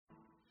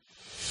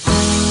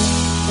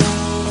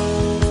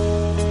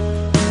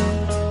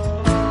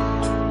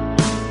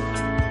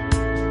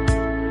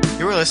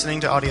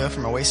listening to audio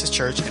from Oasis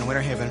Church in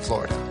Winter Haven,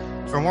 Florida.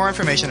 For more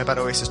information about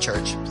Oasis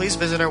Church, please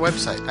visit our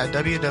website at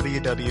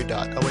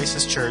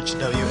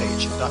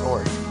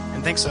www.oasischurchwh.org.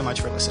 And thanks so much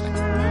for listening.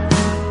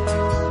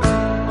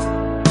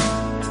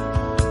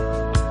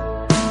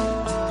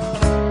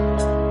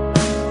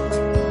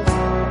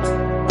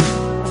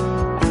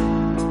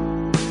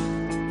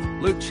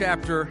 Luke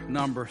chapter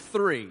number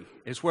 3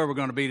 is where we're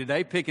going to be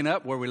today, picking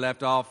up where we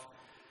left off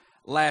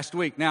last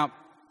week. Now,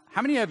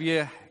 how many of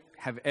you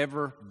have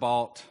ever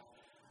bought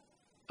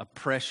a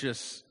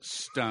precious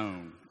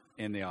stone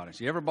in the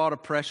audience? You ever bought a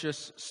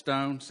precious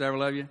stone?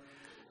 Several of you?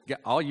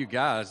 All you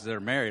guys that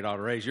are married ought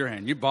to raise your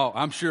hand. You bought,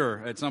 I'm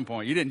sure, at some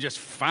point. You didn't just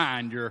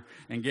find your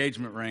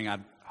engagement ring. I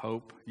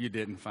hope you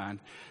didn't find.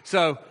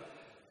 So,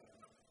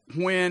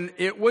 when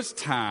it was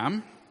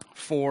time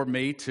for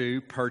me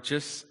to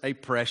purchase a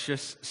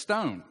precious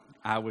stone,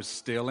 I was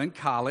still in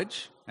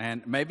college,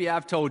 and maybe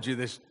I've told you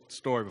this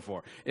story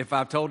before. If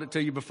I've told it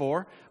to you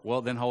before,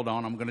 well, then hold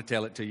on. I'm going to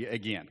tell it to you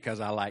again because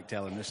I like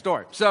telling this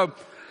story. So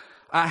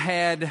I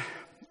had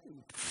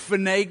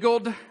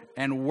finagled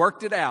and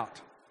worked it out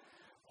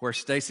where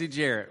Stacy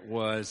Jarrett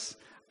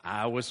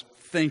I was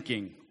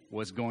thinking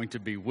was going to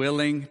be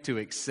willing to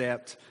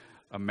accept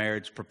a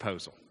marriage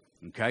proposal.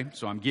 Okay?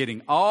 So I'm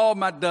getting all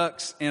my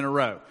ducks in a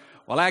row.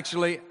 Well,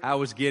 actually, I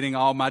was getting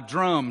all my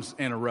drums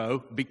in a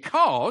row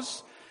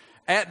because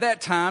at that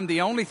time,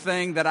 the only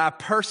thing that I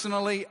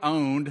personally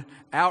owned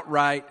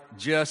outright,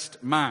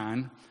 just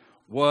mine,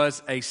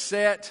 was a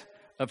set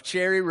of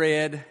cherry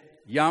red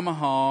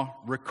Yamaha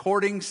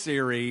recording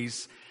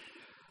series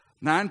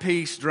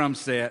 9-piece drum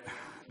set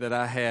that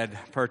I had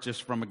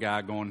purchased from a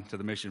guy going to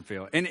the mission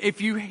field. And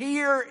if you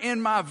hear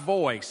in my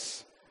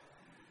voice,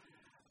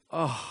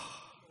 I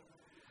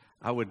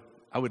would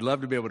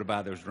love to be able to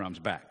buy those drums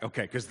back.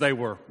 Okay, because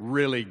they're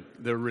really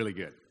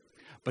good.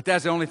 But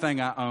that's the only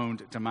thing I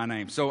owned to my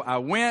name. So I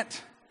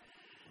went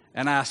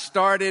and I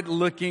started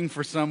looking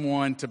for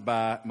someone to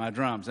buy my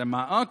drums. And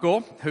my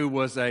uncle, who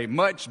was a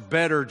much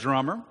better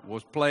drummer,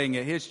 was playing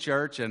at his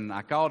church. And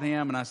I called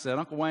him and I said,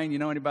 Uncle Wayne, you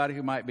know anybody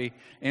who might be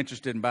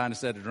interested in buying a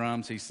set of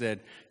drums? He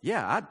said,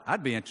 yeah,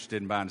 I'd be interested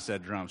in buying a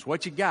set of drums.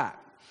 What you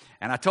got?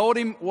 And I told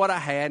him what I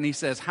had. And he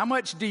says, how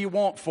much do you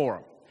want for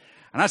them?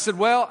 And I said,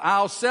 well,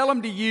 I'll sell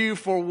them to you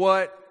for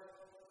what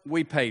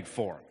we paid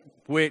for them.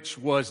 Which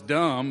was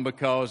dumb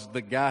because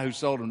the guy who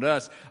sold them to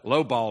us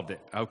lowballed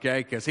it, okay?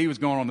 Because he was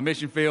going on the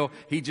mission field.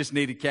 He just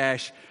needed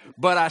cash.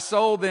 But I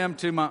sold them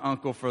to my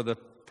uncle for the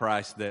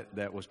price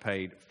that was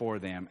paid for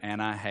them.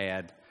 And I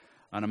had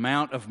an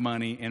amount of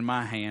money in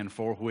my hand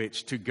for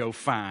which to go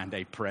find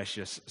a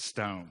precious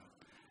stone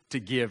to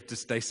give to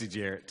Stacy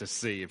Jarrett to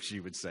see if she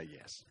would say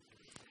yes.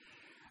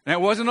 Now,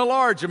 it wasn't a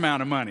large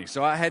amount of money,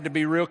 so I had to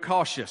be real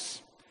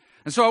cautious.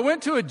 And so I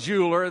went to a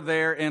jeweler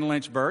there in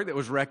Lynchburg that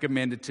was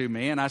recommended to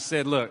me, and I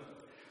said, look,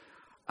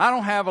 I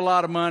don't have a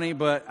lot of money,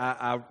 but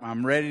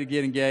I'm ready to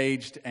get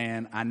engaged,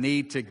 and I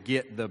need to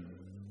get the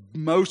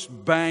most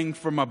bang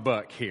for my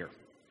buck here.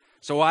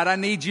 So what I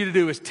need you to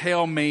do is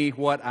tell me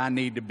what I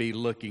need to be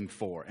looking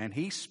for. And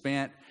he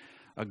spent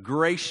a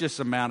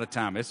gracious amount of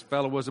time. This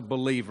fellow was a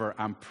believer.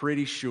 I'm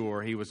pretty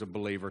sure he was a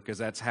believer because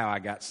that's how I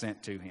got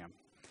sent to him.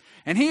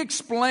 And he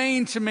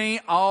explained to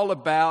me all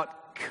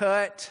about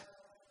cut,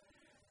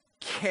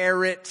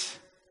 carat,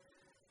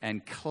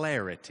 and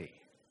clarity.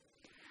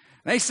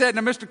 They said,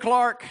 now, Mr.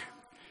 Clark,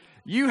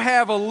 you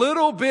have a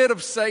little bit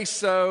of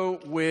say-so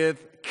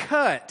with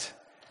cut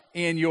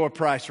in your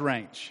price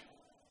range.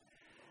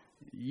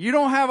 You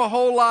don't have a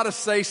whole lot of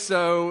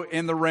say-so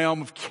in the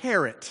realm of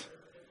carat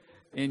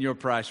in your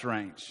price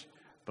range.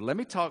 But let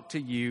me talk to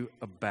you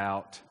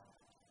about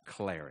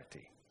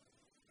clarity.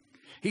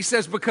 He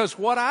says, because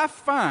what I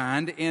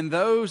find in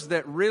those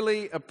that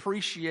really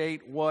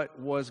appreciate what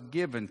was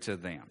given to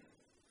them,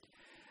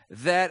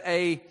 that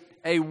a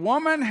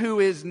woman who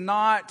is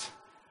not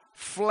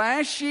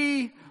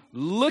flashy,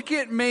 look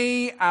at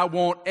me, I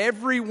want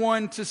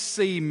everyone to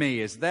see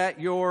me. Is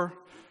that your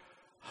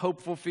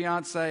hopeful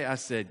fiance? I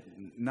said,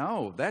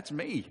 no, that's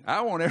me.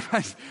 I want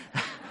everybody.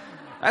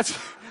 That's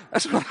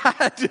what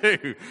I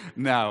do.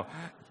 No,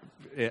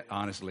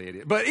 honestly it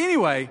is. But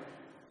anyway,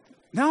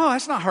 no,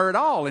 that's not her at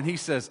all. And he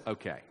says,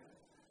 okay.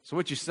 So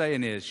what you're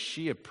saying is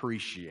she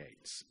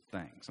appreciates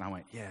things. And I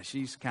went, yeah,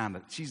 she's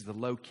the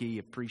low-key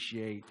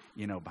appreciate,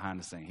 behind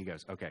the scene. He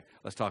goes, okay,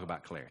 let's talk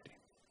about clarity.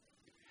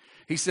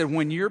 He said,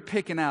 when you're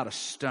picking out a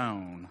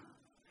stone,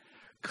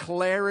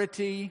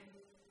 clarity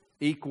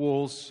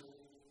equals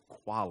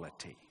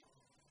quality.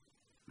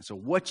 And so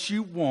what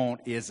you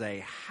want is a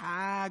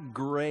high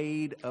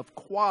grade of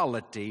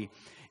quality,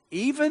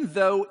 even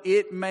though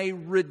it may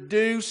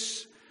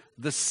reduce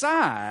the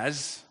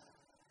size,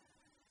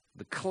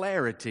 the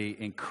clarity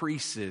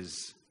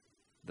increases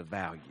the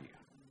value.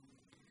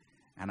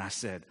 And I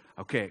said,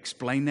 okay,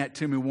 explain that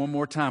to me one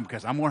more time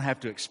because I'm going to have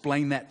to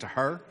explain that to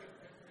her.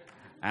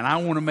 And I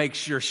want to make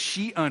sure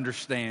she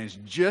understands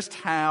just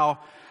how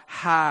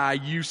high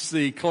you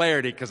see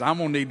clarity because I'm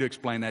going to need to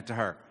explain that to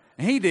her.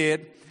 And he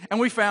did. And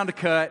we found a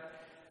cut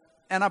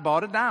and I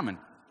bought a diamond.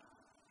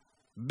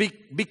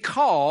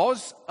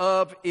 because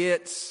of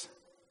its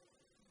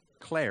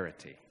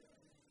clarity,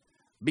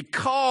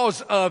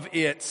 because of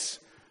its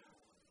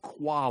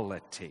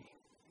quality.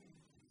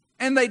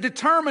 And they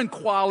determine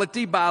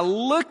quality by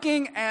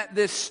looking at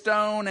this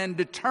stone and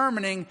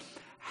determining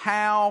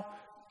how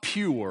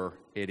pure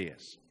it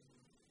is.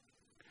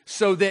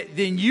 So that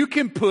then you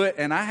can put,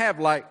 and I have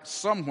like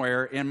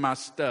somewhere in my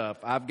stuff,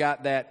 I've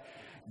got that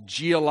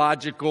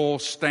geological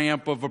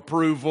stamp of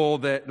approval,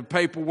 that the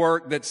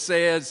paperwork that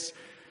says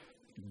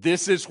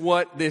this is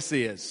what this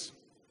is.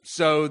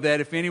 So that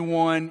if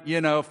anyone,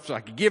 so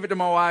I could give it to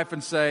my wife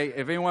and say,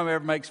 if anyone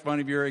ever makes fun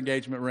of your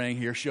engagement ring,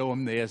 here, show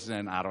them this,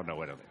 and I don't know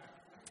what it'll do.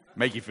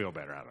 Make you feel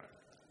better, I don't know.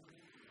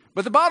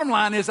 But the bottom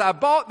line is I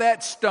bought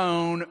that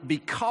stone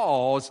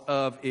because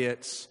of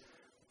its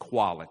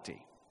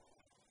quality.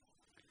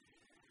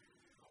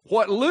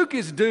 What Luke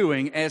is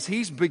doing as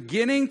he's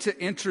beginning to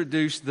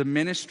introduce the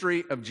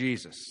ministry of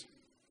Jesus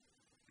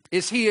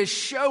is he is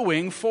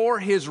showing for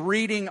his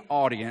reading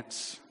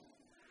audience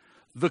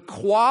the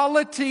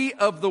quality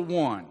of the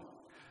one,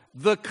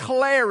 the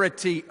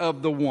clarity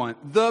of the one,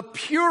 the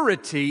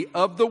purity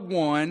of the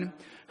one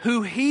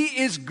who he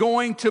is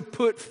going to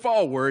put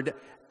forward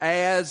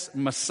as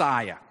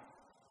Messiah,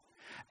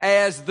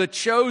 as the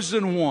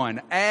chosen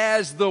one,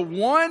 as the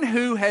one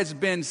who has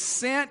been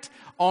sent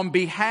on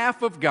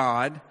behalf of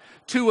God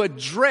to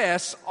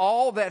address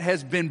all that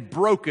has been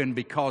broken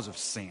because of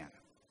sin.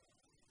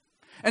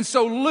 And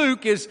so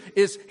Luke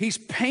he's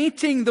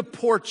painting the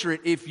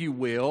portrait, if you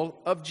will,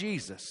 of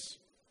Jesus.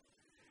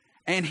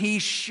 And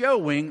he's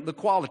showing the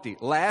quality.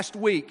 Last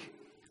week,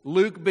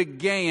 Luke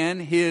began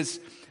his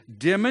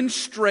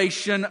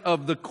demonstration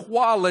of the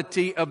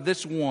quality of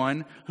this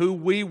one who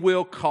we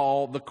will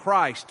call the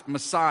Christ,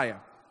 Messiah.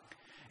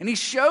 And he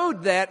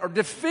showed that, or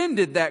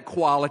defended that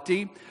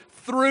quality,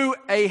 through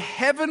a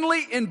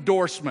heavenly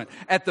endorsement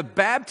at the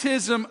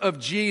baptism of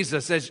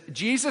Jesus, as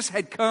Jesus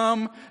had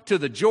come to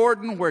the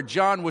Jordan where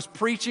John was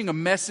preaching a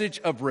message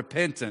of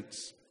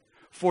repentance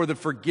for the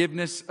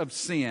forgiveness of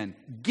sin.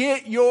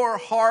 Get your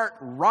heart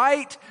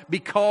right,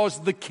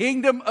 because the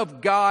kingdom of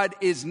God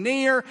is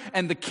near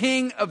and the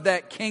king of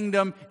that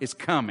kingdom is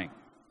coming.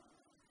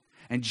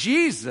 And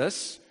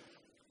Jesus,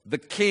 the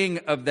king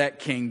of that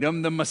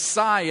kingdom, the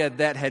Messiah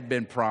that had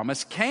been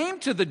promised, came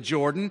to the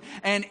Jordan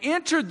and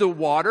entered the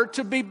water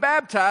to be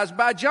baptized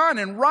by John.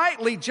 And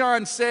rightly,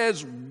 John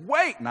says,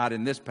 wait, not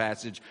in this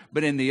passage,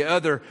 but in the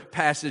other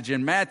passage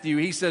in Matthew,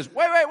 he says,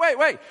 wait.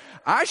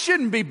 I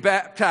shouldn't be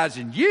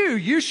baptizing you.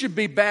 You should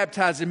be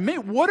baptizing me.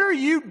 What are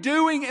you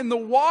doing in the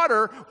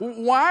water?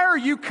 Why are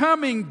you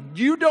coming?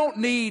 You don't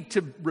need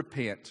to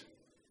repent.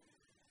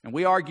 And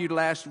we argued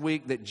last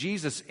week that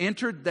Jesus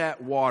entered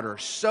that water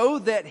so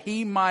that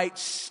he might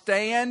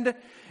stand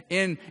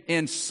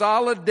in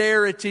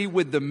solidarity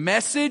with the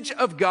message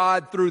of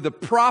God through the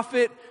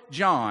prophet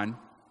John,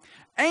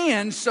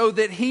 and so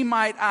that he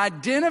might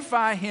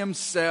identify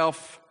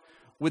himself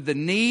with the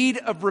need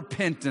of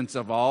repentance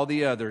of all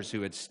the others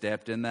who had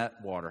stepped in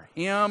that water.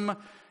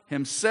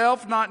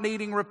 Himself not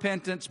needing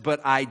repentance,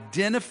 but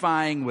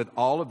identifying with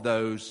all of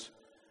those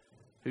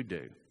who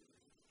do.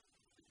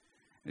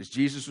 As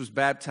Jesus was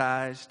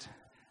baptized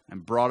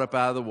and brought up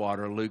out of the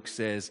water, Luke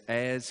says,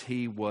 as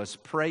he was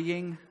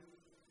praying,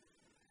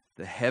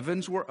 the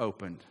heavens were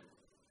opened,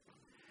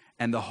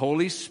 and the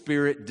Holy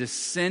Spirit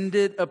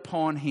descended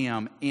upon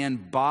him in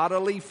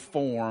bodily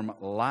form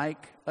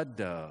like a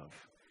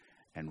dove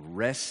and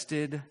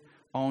rested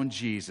on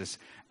Jesus.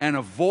 And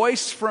a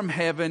voice from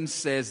heaven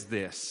says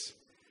this,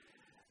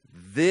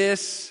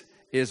 "This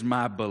is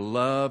my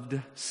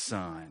beloved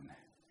Son,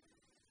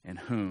 in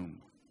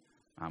whom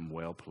I'm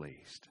well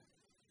pleased."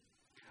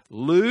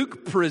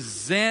 Luke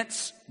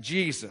presents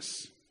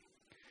Jesus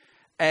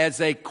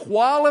as a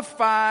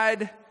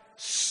qualified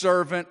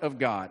servant of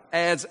God,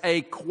 as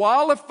a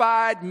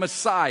qualified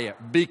Messiah,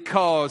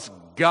 because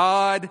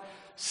God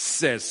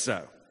says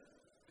so.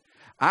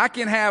 I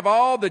can have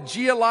all the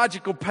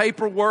geological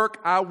paperwork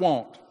I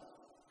want,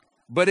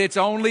 but it's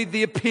only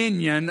the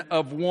opinion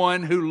of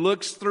one who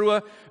looks through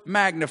a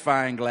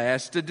magnifying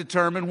glass to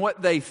determine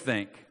what they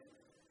think.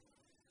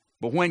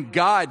 But when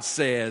God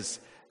says,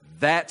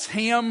 that's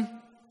him,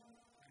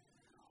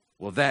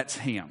 well, that's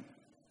him.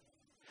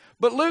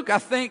 But Luke, I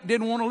think,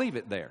 didn't want to leave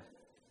it there,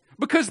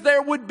 because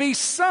there would be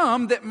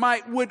some that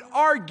would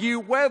argue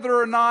whether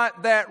or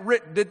not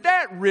did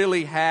that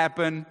really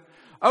happen?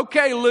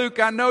 Okay, Luke,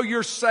 I know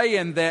you're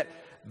saying that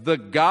the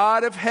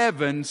God of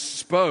heaven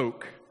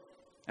spoke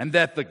and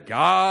that the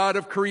God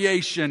of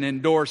creation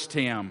endorsed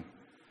him.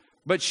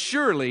 But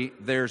surely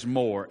there's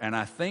more. And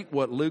I think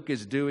what Luke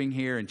is doing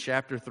here in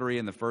chapter 3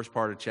 and the first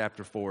part of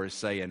chapter 4 is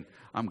saying,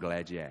 I'm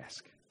glad you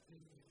asked,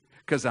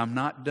 because I'm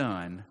not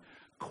done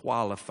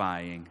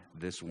qualifying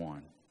this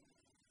one.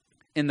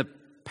 In the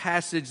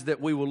passage that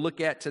we will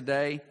look at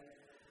today,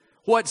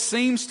 what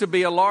seems to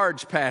be a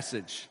large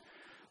passage,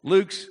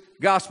 Luke's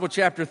Gospel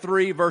chapter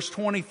 3 verse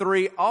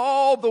 23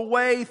 all the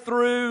way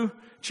through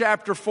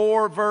chapter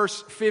 4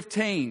 verse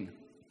 15.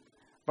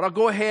 But I'll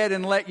go ahead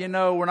and let you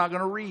know we're not going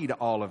to read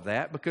all of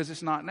that because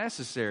it's not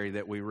necessary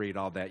that we read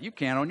all that. You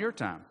can on your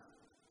time.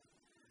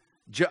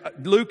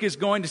 Luke is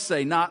going to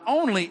say not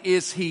only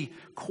is he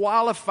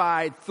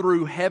qualified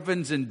through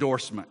heaven's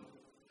endorsement,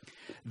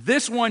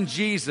 this one,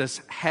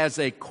 Jesus, has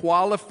a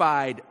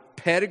qualified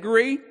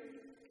pedigree,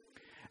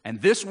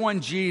 and this one,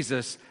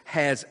 Jesus,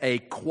 has a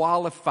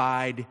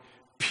qualified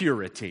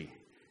purity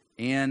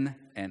in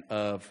and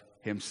of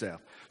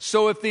himself.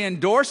 So if the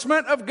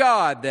endorsement of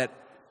God that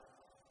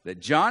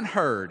John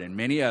heard and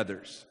many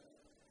others,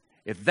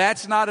 if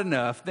that's not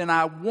enough, then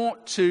I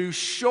want to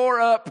shore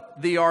up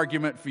the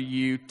argument for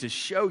you to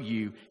show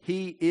you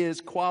he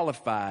is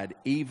qualified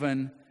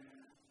even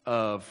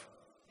of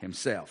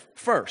himself.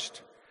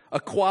 First, a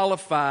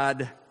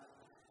qualified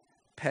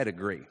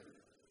pedigree.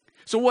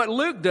 So what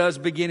Luke does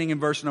beginning in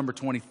verse number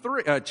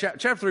 23,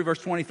 chapter 3, verse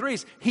 23,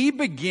 is he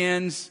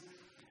begins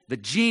the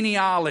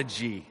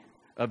genealogy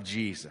of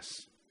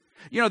Jesus.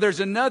 You know, there's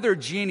another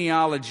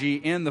genealogy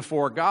in the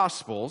four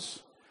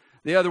Gospels,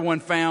 the other one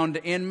found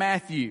in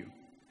Matthew.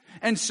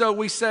 And so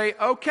we say,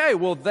 okay,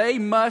 well, they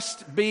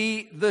must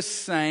be the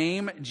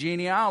same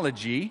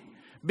genealogy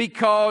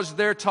because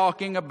they're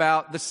talking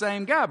about the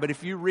same guy. But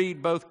if you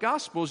read both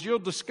Gospels, you'll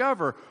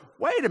discover,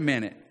 wait a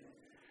minute,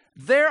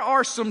 there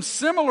are some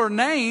similar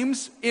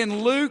names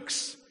in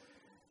Luke's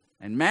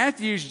and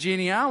Matthew's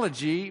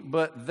genealogy,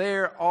 but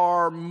there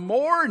are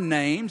more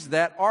names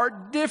that are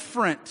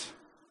different.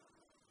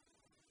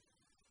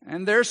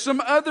 And there's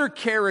some other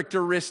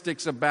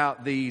characteristics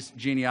about these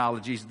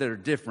genealogies that are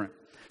different.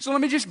 So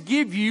let me just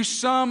give you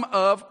some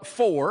of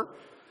 4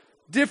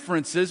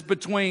 differences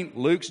between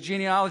Luke's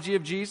genealogy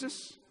of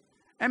Jesus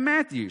and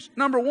Matthew's.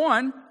 Number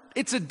 1,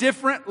 it's a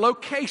different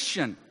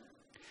location.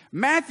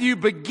 Matthew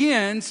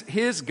begins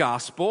his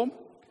gospel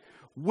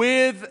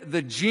with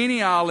the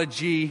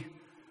genealogy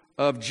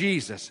of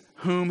Jesus,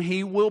 whom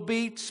he will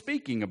be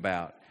speaking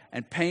about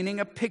and painting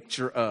a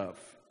picture of.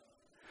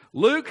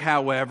 Luke,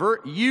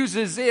 however,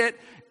 uses it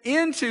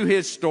into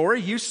his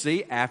story, you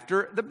see,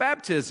 after the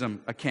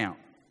baptism account.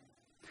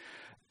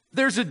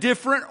 There's a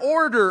different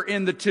order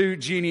in the 2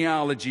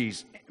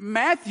 genealogies.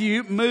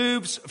 Matthew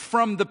moves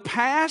from the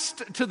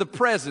past to the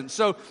present.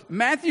 So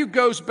Matthew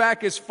goes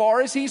back as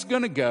far as he's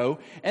going to go,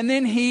 and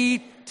then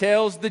he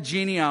tells the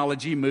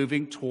genealogy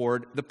moving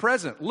toward the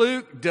present.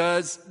 Luke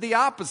does the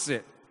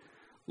opposite.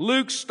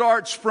 Luke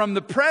starts from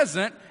the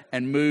present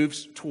and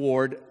moves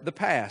toward the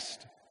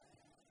past.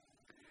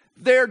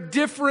 They're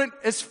different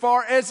as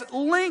far as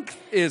length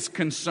is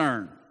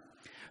concerned.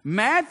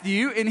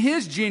 Matthew, in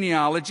his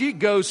genealogy,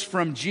 goes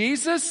from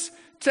Jesus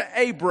to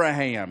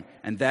Abraham,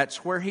 and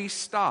that's where he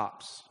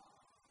stops.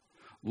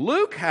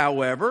 Luke,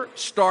 however,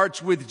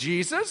 starts with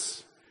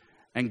Jesus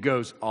and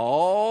goes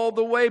all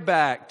the way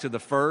back to the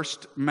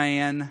first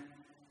man,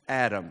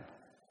 Adam.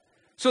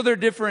 So they're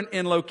different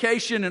in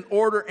location and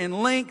order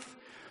and length.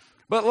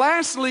 But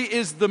lastly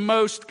is the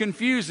most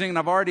confusing, and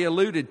I've already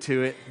alluded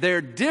to it.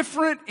 They're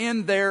different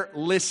in their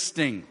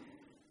listing,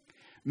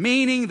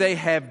 meaning they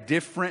have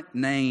different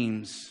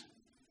names.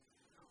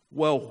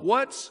 Well,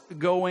 what's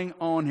going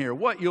on here?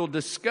 What you'll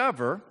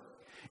discover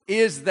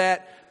is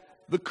that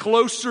the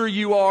closer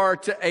you are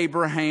to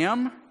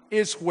Abraham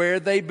is where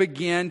they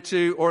begin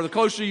to, or the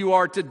closer you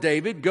are to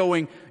David,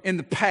 going in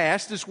the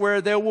past is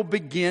where they will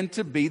begin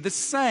to be the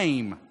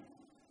same.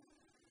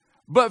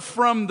 But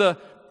from the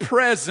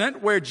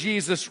present, where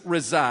Jesus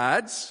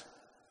resides,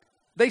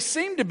 they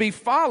seem to be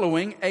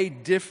following a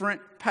different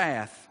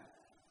path.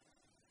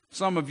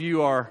 Some of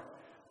you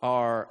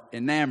are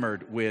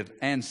enamored with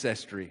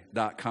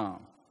Ancestry.com.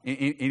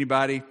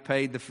 Anybody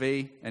paid the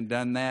fee and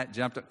done that?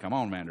 Jumped up? Come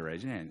on, Amanda,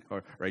 raise your hand.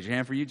 Or raise your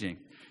hand for Eugene.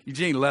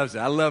 Eugene loves it.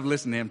 I love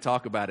listening to him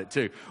talk about it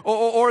too.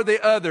 Or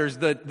the others,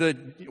 the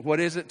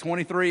what is it,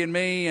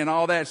 23andMe and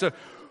all that. So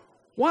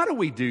why do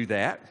we do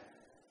that?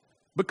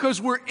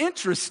 Because we're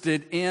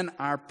interested in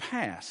our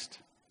past.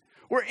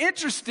 We're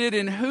interested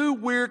in who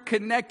we're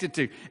connected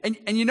to.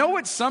 And you know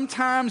what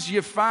sometimes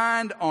you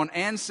find on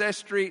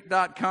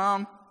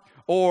Ancestry.com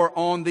or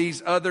on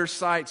these other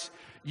sites?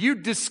 You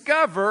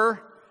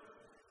discover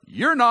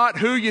you're not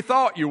who you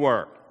thought you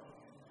were.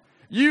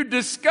 You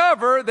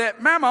discover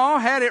that Mama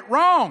had it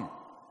wrong.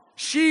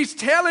 She's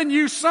telling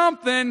you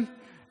something,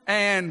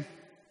 and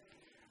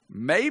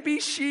maybe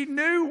she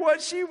knew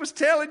what she was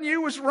telling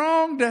you was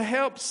wrong to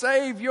help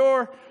save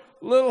your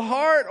little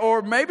heart,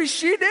 or maybe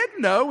she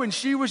didn't know and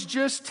she was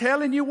just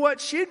telling you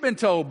what she'd been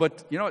told.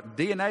 But you know what?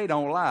 DNA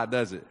don't lie,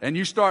 does it? And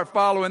you start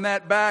following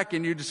that back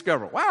and you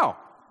discover, wow,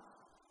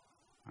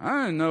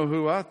 I didn't know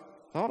who I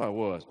thought I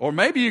was. Or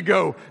maybe you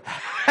go,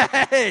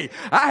 hey,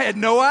 I had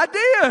no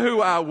idea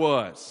who I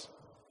was.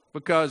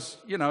 Because,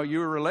 you know, you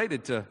were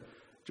related to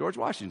George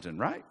Washington,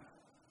 right?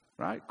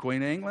 Right?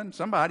 Queen of England,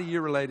 somebody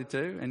you're related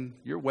to, and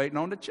you're waiting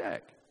on the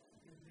check.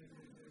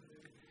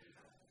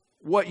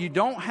 What you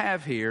don't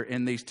have here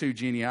in these 2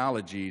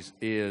 genealogies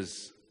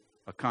is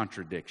a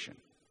contradiction.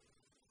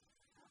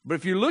 But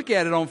if you look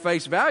at it on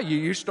face value,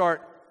 you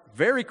start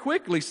very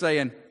quickly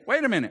saying,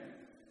 wait a minute.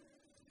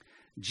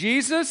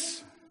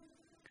 Jesus,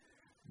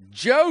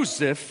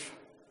 Joseph,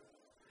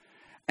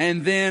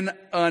 and then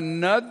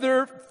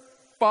another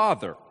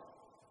father.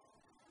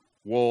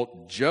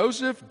 Well,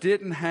 Joseph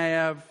didn't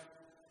have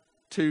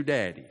two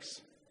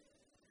daddies.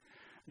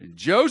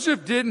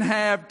 Joseph didn't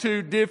have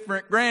two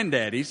different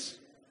granddaddies.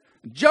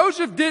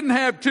 Joseph didn't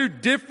have two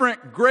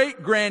different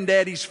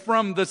great-granddaddies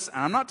from the...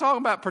 I'm not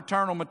talking about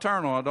paternal,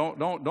 maternal.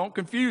 Don't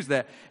confuse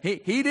that.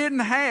 He didn't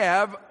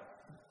have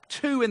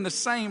two in the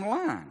same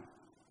line.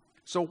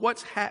 So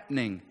what's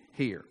happening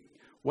here?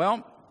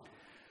 Well,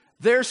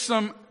 there's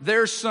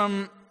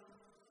some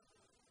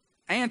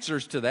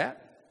answers to that.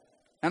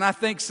 And I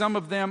think some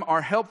of them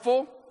are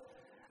helpful,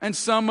 and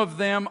some of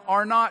them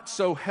are not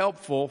so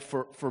helpful,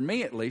 for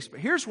me at least. But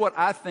here's what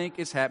I think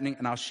is happening,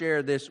 and I'll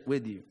share this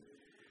with you.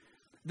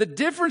 The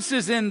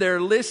differences in their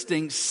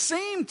listing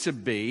seem to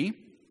be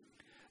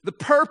the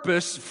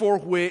purpose for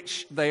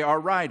which they are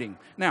writing.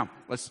 Now,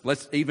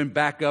 let's even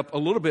back up a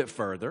little bit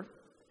further.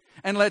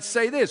 And let's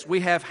say this. We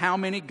have how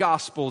many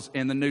Gospels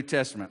in the New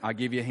Testament? I'll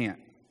give you a hint.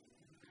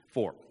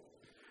 4.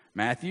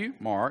 Matthew,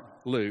 Mark,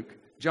 Luke,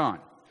 John.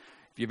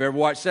 If you've ever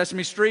watched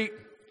Sesame Street,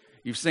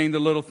 you've seen the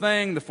little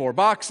thing, the 4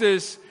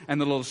 boxes, and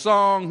the little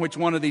song, which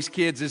one of these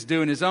kids is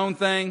doing his own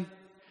thing.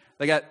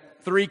 They got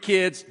 3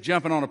 kids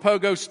jumping on a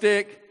pogo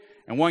stick,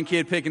 and 1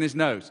 kid picking his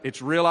nose.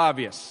 It's real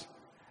obvious.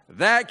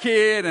 That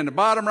kid in the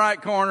bottom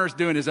right corner is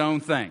doing his own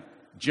thing.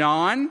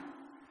 John,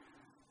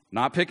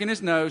 not picking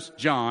his nose.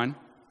 John,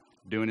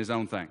 doing his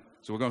own thing.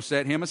 So we're going to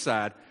set him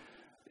aside.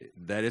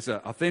 That is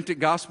an authentic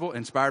gospel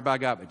inspired by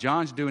God. But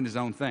John's doing his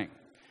own thing.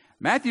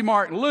 Matthew,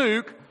 Mark, and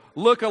Luke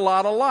look a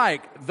lot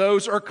alike.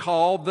 Those are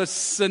called the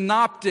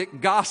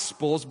synoptic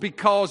gospels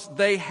because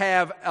they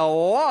have a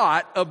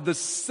lot of the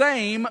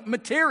same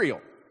material.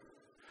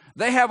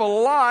 They have a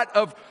lot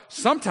of,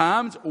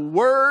 sometimes,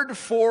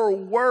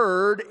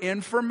 word-for-word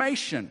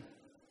information.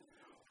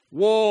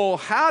 Well,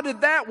 how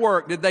did that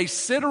work? Did they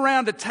sit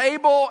around a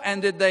table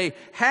and did they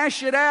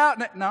hash it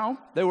out? No,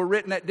 they were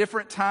written at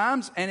different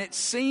times, and it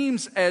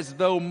seems as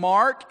though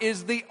Mark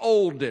is the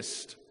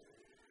oldest.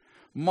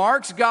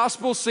 Mark's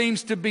gospel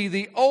seems to be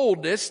the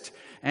oldest,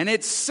 and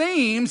it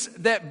seems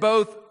that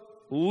both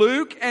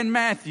Luke and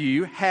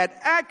Matthew had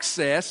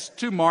access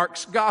to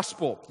Mark's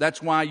gospel.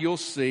 That's why you'll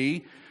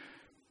see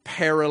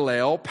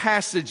parallel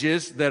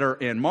passages that are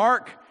in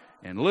Mark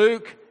and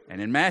Luke and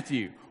in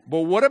Matthew.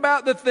 But what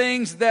about the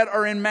things that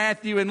are in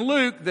Matthew and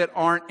Luke that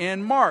aren't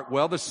in Mark?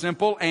 Well, the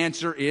simple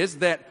answer is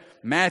that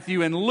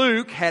Matthew and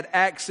Luke had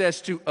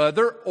access to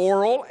other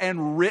oral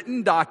and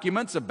written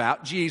documents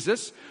about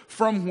Jesus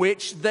from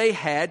which they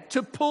had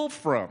to pull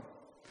from.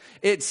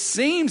 It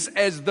seems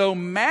as though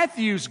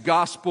Matthew's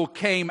gospel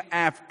came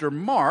after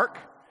Mark,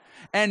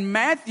 and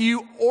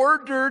Matthew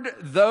ordered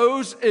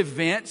those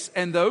events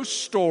and those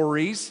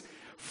stories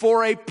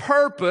for a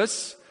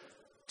purpose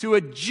to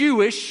a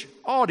Jewish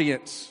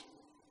audience.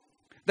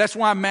 That's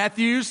why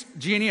Matthew's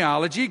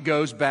genealogy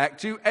goes back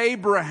to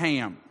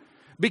Abraham,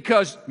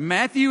 because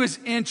Matthew is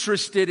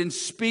interested in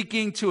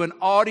speaking to an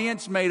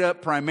audience made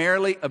up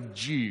primarily of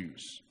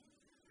Jews,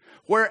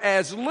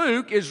 whereas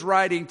Luke is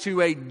writing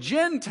to a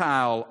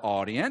Gentile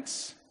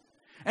audience.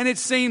 And it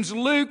seems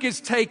Luke is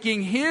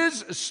taking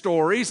his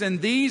stories and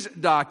these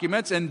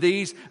documents and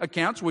these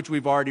accounts, which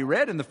we've already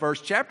read in the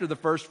first chapter, the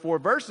first 4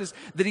 verses,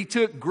 that he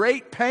took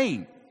great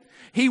pain.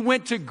 He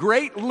went to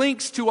great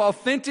lengths to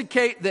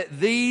authenticate that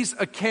these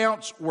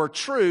accounts were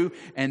true,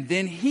 and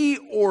then he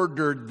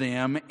ordered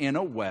them in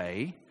a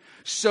way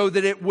so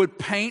that it would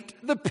paint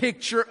the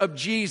picture of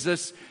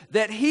Jesus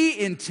that he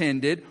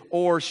intended,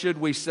 or should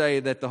we say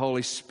that the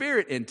Holy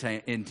Spirit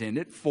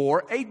intended,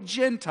 for a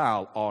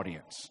Gentile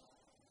audience.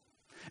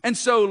 And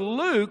so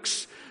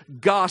Luke's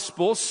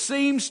gospel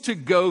seems to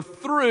go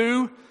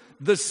through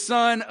the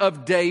son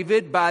of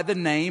David by the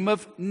name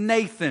of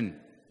Nathan,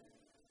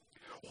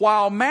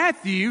 while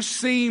Matthew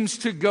seems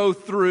to go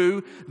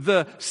through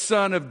the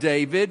son of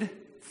David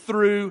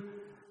through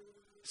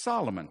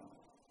Solomon.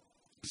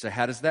 So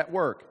how does that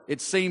work?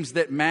 It seems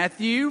that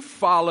Matthew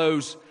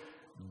follows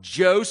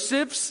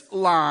Joseph's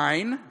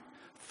line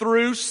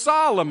through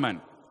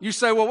Solomon. You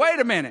say, well, wait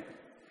a minute.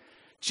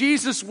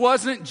 Jesus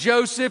wasn't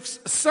Joseph's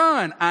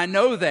son. I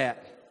know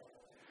that.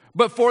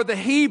 But for the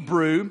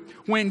Hebrew,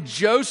 when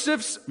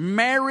Joseph's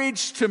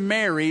marriage to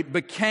Mary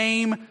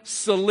became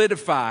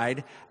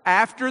solidified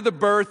after the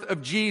birth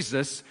of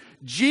Jesus,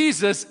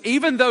 Jesus,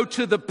 even though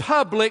to the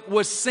public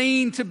was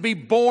seen to be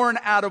born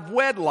out of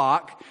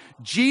wedlock,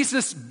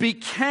 Jesus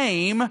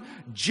became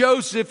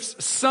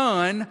Joseph's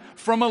son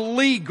from a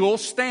legal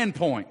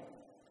standpoint.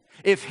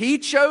 If he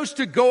chose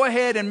to go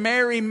ahead and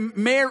marry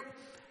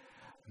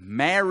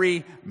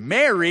Mary,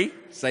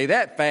 say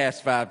that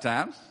fast 5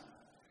 times,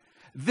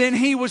 then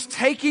he was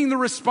taking the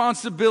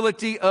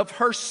responsibility of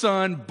her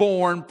son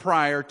born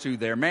prior to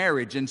their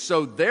marriage. And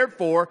so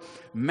therefore,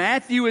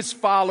 Matthew is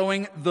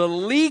following the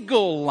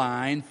legal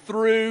line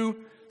through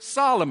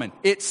Solomon.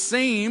 It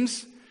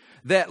seems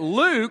that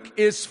Luke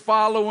is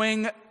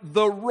following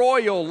the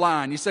royal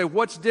line. You say,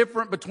 what's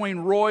different between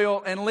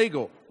royal and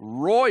legal?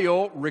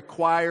 Royal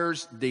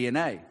requires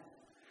DNA.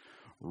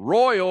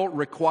 Royal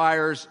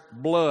requires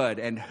blood.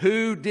 And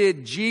who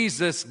did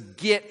Jesus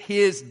get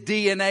his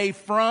DNA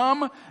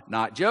from?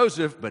 Not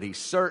Joseph, but he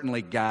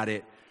certainly got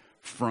it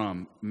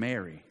from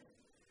Mary.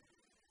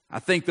 I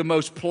think the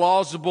most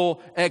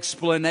plausible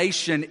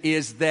explanation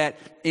is that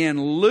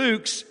in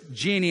Luke's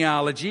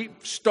genealogy,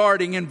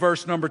 starting in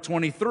verse number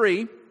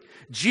 23,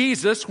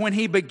 Jesus, when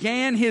he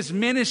began his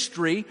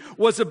ministry,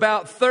 was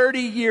about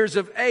 30 years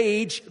of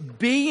age,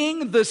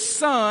 being the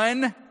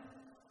son,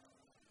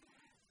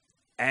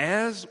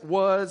 as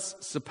was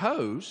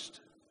supposed,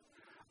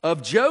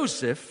 of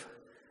Joseph,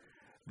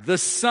 the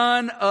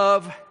son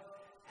of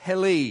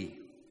Heli.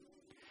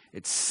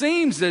 It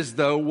seems as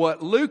though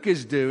what Luke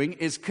is doing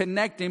is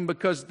connecting,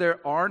 because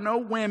there are no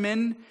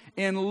women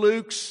in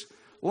Luke's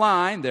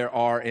line. There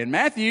are in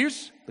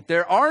Matthew's, but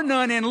there are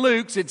none in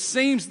Luke's. It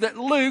seems that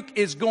Luke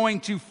is going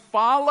to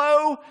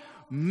follow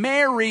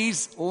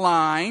Mary's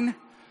line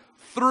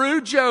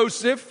through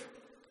Joseph,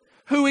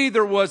 who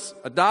either was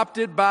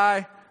adopted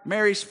by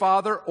Mary's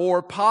father,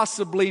 or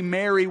possibly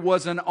Mary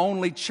was an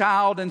only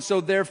child, and so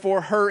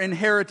therefore her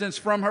inheritance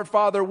from her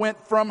father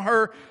went from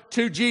her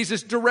to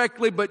Jesus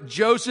directly, but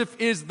Joseph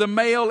is the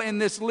male in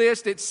this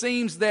list. It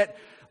seems that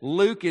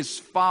Luke is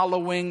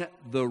following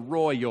the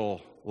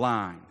royal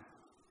line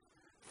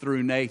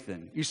through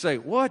Nathan. You say,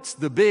 what's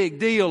the big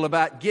deal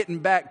about getting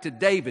back to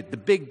David? The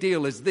big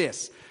deal is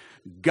this: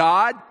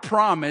 God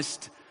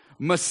promised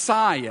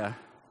Messiah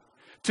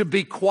to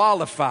be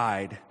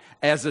qualified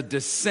as a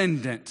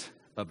descendant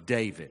of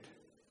David.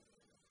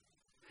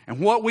 And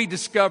what we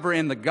discover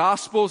in the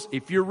Gospels,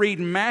 if you're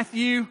reading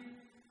Matthew,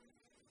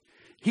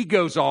 he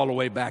goes all the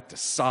way back to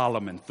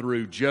Solomon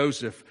through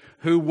Joseph,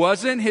 who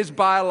wasn't his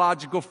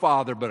biological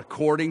father, but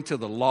according to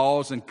the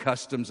laws and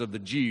customs of the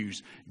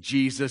Jews,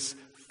 Jesus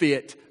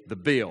fit the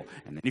bill.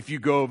 And then if you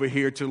go over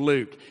here to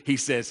Luke, he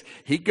says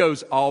he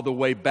goes all the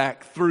way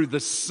back through the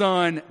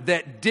son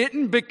that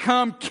didn't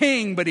become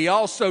king, but he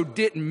also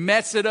didn't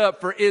mess it up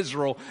for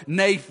Israel,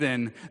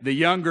 Nathan, the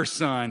younger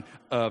son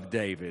of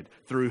David,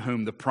 through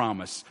whom the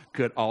promise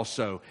could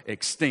also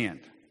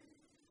extend.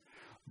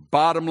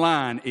 Bottom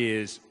line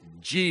is,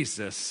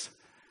 Jesus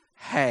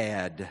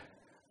had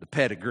the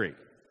pedigree.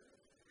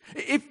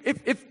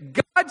 If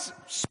God's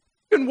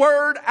spoken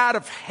word out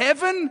of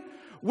heaven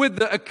with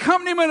the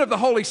accompaniment of the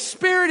Holy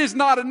Spirit is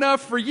not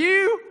enough for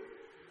you,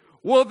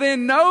 well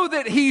then know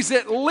that he's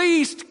at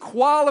least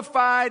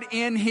qualified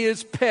in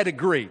his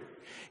pedigree.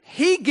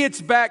 He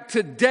gets back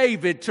to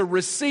David to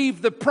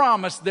receive the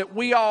promise that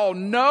we all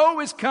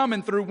know is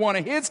coming through one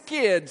of his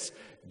kids.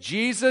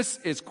 Jesus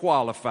is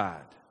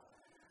qualified.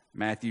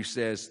 Matthew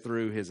says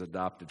through his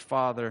adopted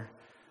father.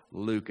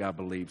 Luke, I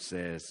believe,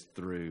 says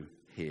through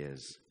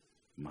his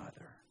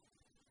mother.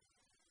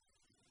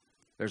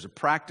 There's a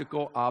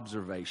practical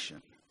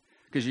observation.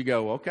 Because you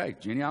go, okay,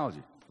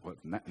 genealogy,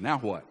 now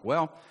what?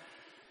 Well,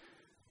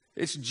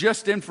 it's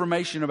just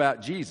information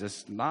about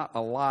Jesus, not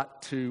a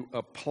lot to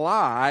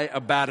apply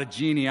about a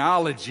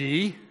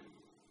genealogy,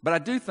 but I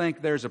do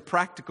think there's a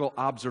practical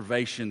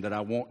observation that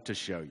I want to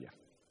show you.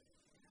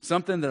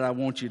 Something that I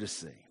want you to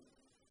see.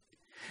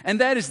 And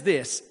that is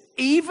this: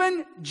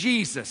 even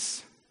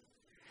Jesus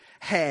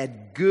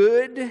had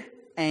good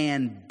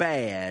and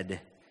bad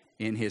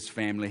in his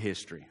family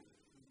history.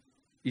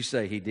 You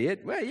say he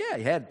did? Well, yeah,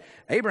 he had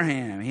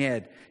Abraham, he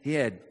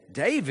had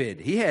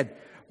David, he had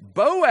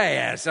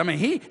Boaz. I mean,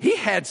 he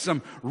had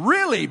some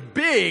really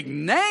big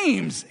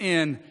names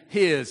in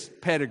his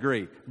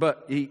pedigree,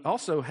 but he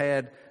also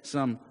had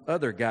some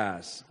other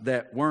guys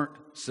that weren't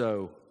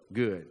so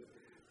good.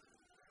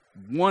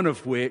 One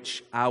of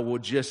which I will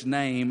just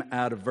name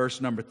out of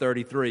verse number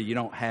 33. You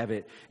don't have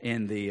it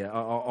in the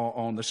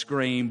on the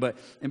screen, but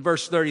in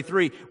verse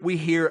 33, we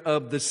hear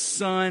of the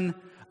son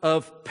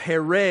of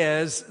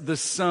Perez, the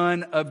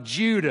son of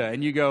Judah.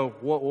 And you go,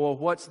 well,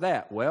 what's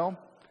that? Well,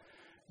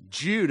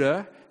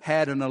 Judah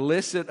had an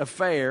illicit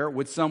affair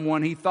with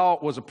someone he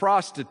thought was a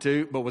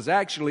prostitute, but was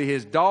actually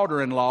his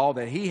daughter-in-law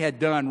that he had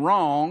done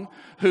wrong,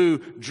 who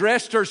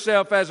dressed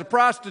herself as a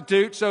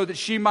prostitute so that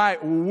she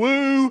might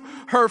woo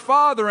her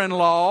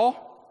father-in-law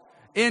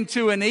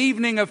into an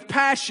evening of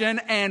passion,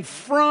 and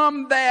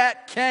from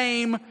that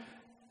came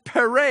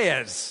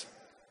Perez.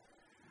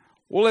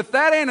 Well, if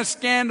that ain't a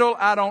scandal,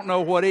 I don't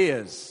know what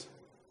is.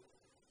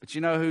 But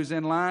you know who's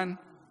in line?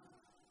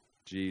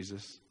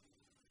 Jesus.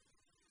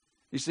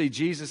 You see,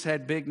 Jesus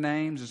had big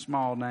names and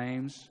small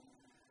names,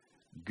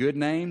 good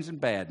names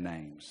and bad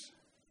names.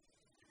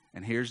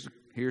 And here's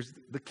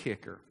the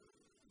kicker.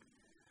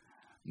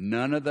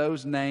 None of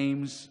those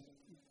names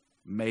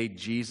made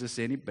Jesus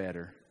any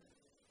better.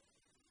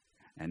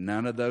 And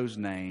none of those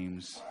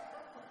names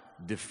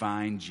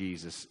defined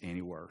Jesus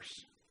any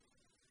worse.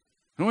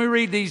 When we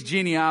read these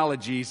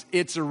genealogies,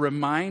 it's a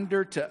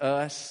reminder to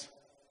us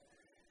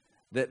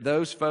that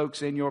those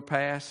folks in your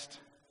past,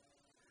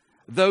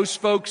 those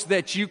folks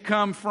that you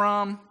come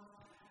from,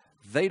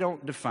 they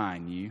don't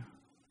define you.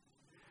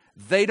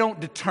 They don't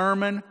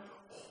determine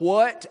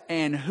what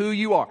and who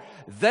you are.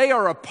 They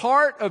are a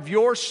part of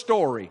your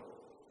story,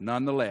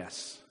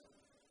 nonetheless.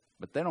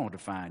 But they don't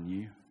define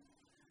you.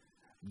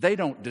 They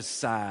don't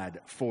decide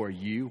for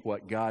you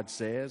what God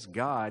says.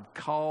 God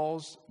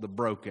calls the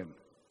broken.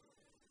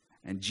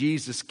 And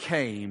Jesus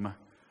came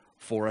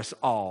for us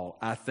all.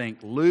 I think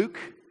Luke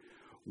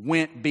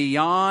went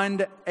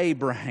beyond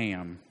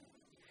Abraham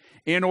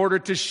in order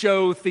to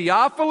show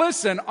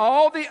Theophilus and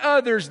all the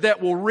others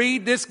that will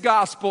read this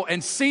gospel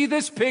and see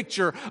this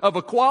picture of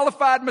a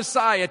qualified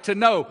Messiah to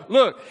know,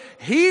 look,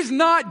 he's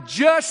not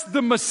just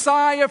the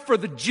Messiah for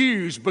the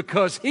Jews,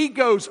 because he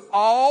goes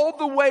all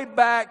the way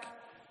back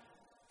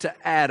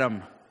to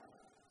Adam.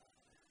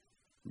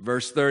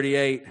 Verse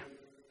 38,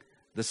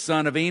 the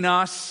son of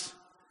Enos,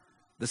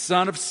 the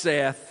son of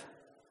Seth,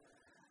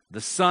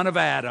 the son of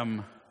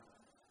Adam,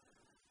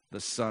 the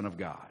Son of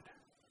God.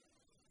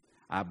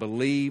 I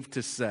believe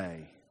to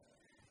say,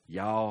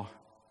 y'all,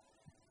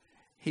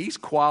 he's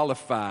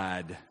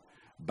qualified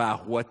by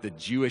what the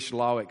Jewish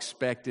law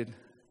expected,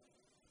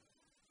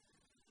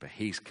 but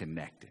he's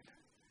connected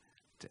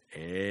to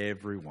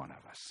every one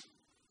of us.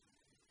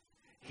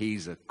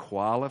 He's a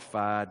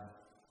qualified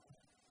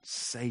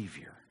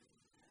Savior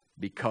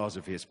because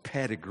of his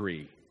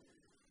pedigree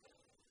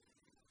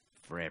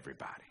for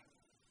everybody.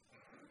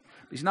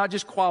 He's not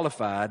just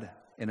qualified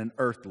in an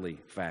earthly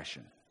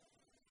fashion.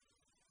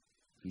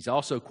 He's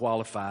also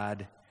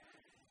qualified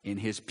in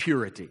his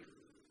purity.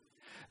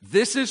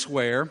 This is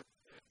where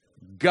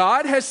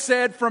God has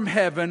said from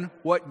heaven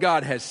what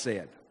God has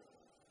said.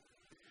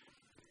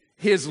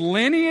 His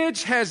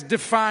lineage has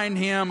defined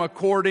him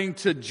according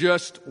to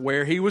just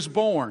where he was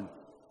born.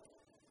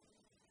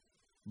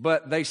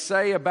 But they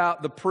say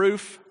about the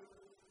proof,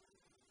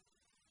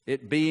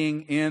 it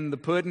being in the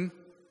pudding.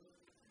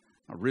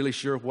 I'm not really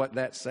sure what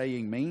that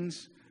saying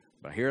means,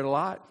 but I hear it a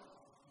lot.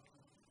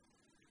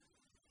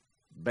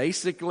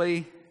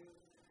 Basically,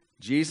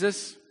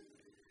 Jesus,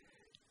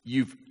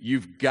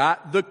 you've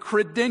got the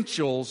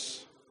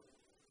credentials,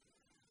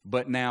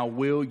 but now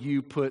will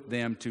you put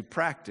them to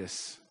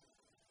practice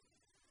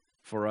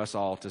for us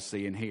all to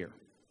see and hear?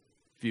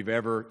 If you've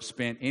ever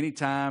spent any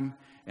time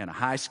in a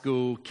high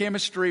school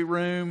chemistry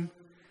room,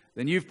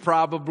 then you've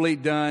probably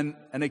done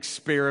an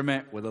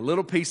experiment with a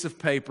little piece of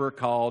paper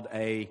called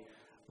a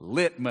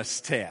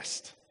litmus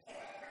test.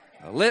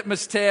 A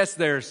litmus test,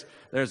 there's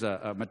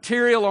a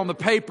material on the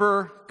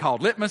paper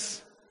called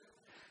litmus,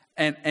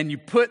 and you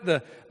put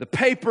the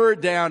paper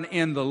down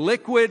in the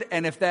liquid,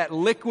 and if that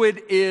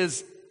liquid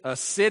is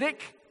acidic,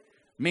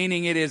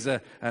 meaning it is an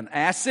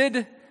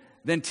acid,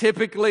 then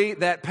typically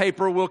that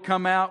paper will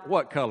come out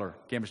what color,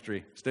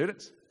 chemistry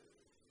students?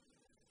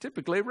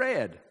 Typically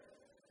red,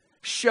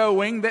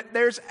 showing that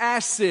there's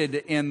acid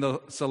in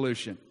the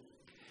solution.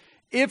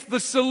 If the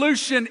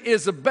solution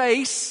is a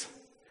base,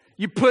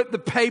 you put the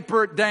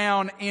paper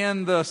down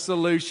in the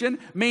solution,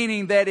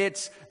 meaning that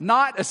it's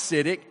not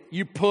acidic.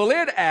 You pull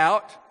it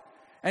out,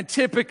 and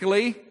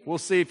typically, we'll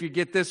see if you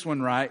get this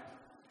one right.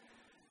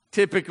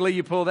 Typically,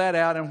 you pull that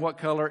out, and what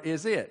color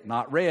is it?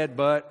 Not red,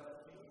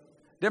 but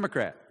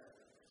Democrat.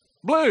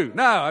 Blue.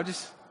 No,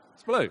 it's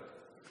blue.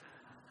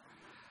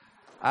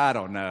 I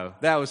don't know.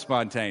 That was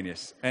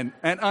spontaneous and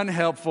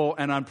unhelpful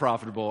and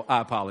unprofitable. I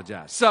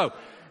apologize. So,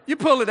 you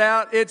pull it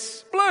out,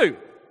 it's blue.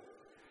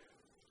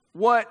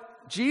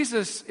 What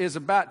Jesus is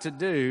about to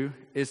do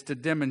is to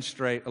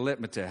demonstrate a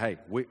litmus test. Hey,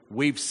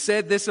 we've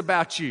said this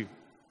about you.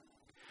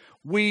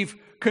 We've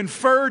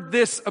conferred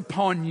this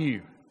upon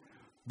you.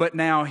 But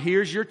now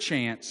here's your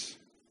chance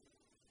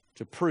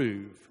to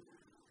prove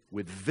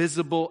with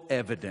visible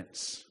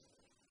evidence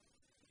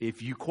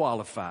if you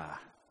qualify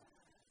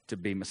to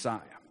be Messiah.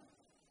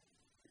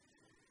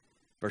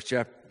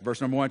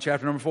 Verse number 1,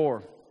 chapter number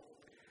 4.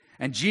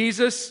 And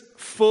Jesus,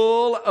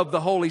 full of the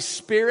Holy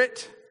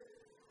Spirit,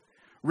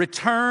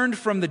 returned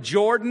from the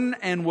Jordan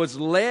and was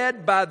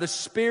led by the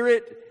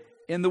Spirit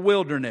in the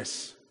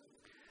wilderness.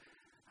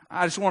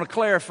 I just want to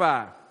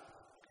clarify.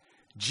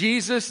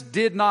 Jesus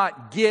did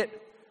not get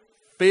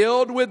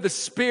filled with the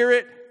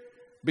Spirit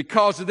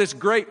because of this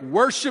great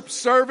worship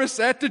service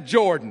at the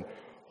Jordan.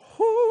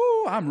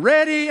 Whoo, I'm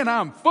ready and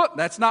I'm full.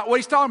 That's not what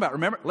he's talking about.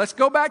 Remember, let's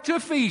go back to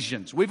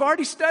Ephesians. We've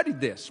already studied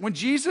this. When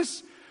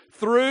Jesus,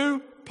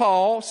 through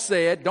Paul,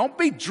 said, don't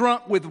be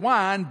drunk with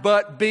wine,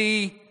 but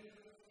be,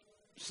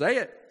 say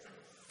it,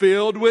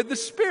 filled with the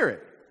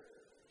Spirit.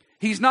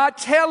 He's not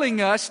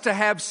telling us to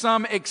have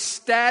some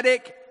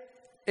ecstatic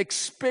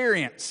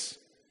experience.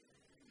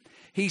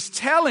 He's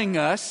telling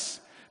us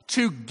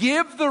to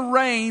give the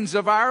reins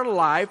of our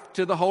life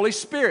to the Holy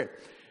Spirit.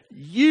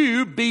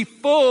 You be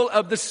full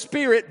of the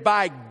Spirit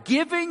by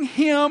giving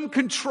Him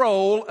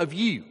control of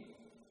you.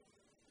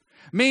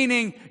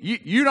 Meaning,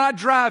 you're not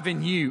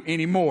driving you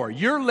anymore.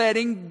 You're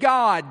letting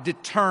God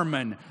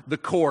determine the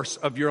course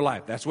of your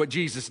life. That's what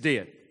Jesus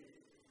did.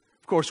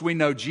 Of course, we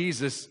know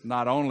Jesus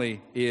not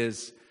only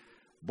is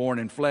born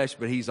in flesh,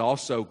 but He's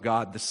also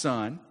God the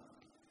Son.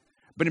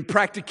 But in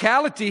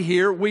practicality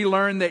here, we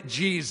learn that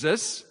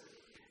Jesus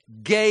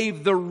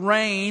gave the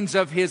reins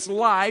of His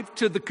life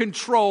to the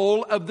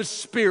control of the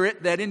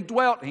Spirit that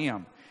indwelt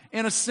Him,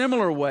 in a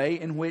similar way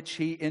in which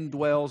He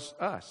indwells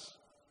us.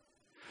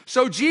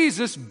 So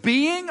Jesus,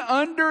 being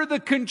under the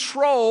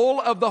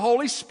control of the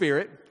Holy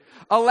Spirit,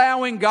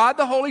 allowing God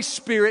the Holy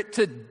Spirit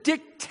to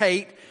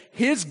dictate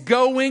His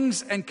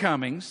goings and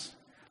comings,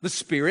 the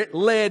Spirit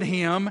led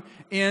Him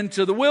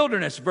into the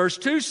wilderness. Verse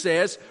 2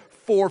 says,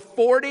 for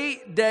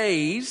 40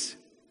 days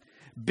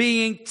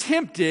being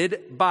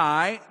tempted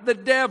by the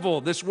devil.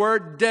 This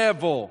word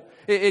devil,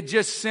 it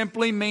just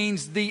simply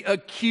means the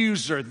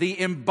accuser, the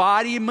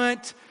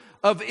embodiment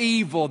of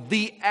evil,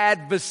 the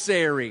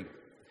adversary.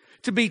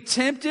 To be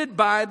tempted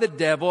by the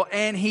devil,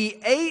 and he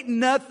ate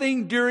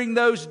nothing during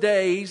those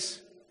days.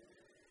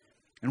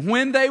 And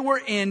when they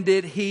were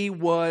ended, he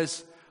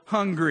was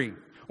hungry.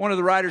 One of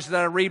the writers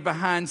that I read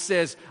behind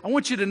says, I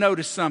want you to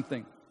notice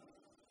something.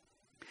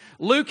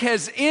 Luke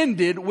has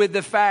ended with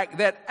the fact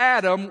that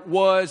Adam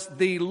was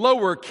the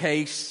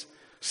lowercase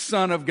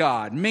Son of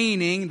God,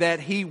 meaning that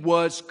he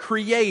was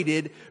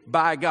created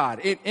by God.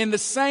 In the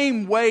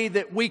same way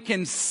that we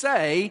can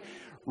say,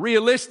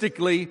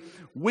 realistically,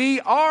 we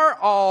are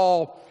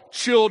all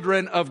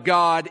children of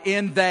God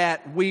in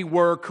that we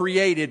were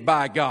created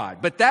by God.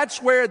 But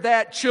that's where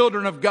that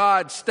children of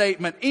God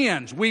statement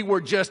ends. We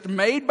were just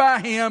made by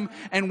Him,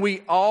 and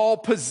we all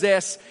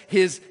possess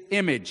His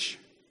image.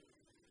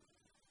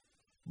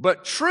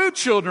 But true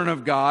children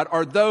of God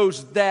are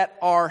those that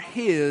are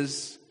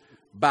His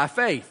by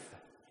faith.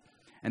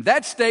 And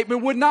that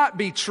statement would not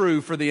be true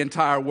for the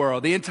entire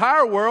world. The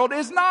entire world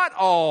is not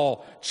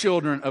all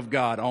children of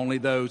God, only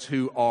those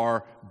who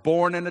are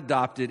born and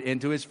adopted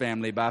into His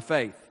family by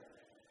faith.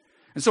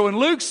 And so when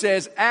Luke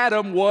says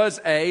Adam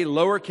was a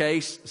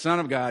lowercase Son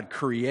of God,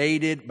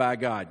 created by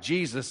God,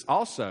 Jesus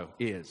also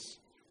is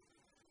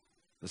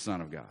the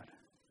Son of God.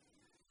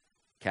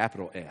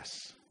 Capital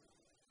S.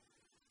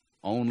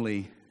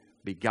 Only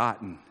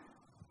begotten,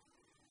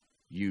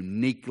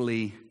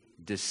 uniquely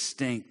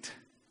distinct,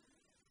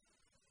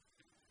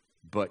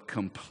 but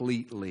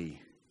completely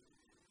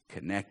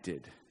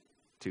connected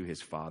to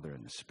His Father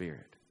and the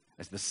Spirit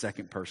as the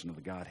second person of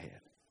the Godhead.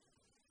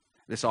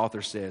 This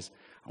author says,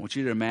 I want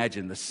you to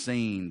imagine the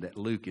scene that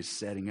Luke is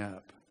setting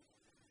up.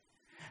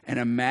 And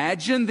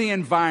imagine the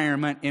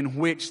environment in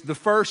which the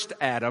first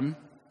Adam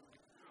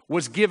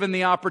was given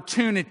the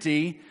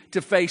opportunity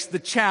to face the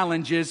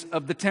challenges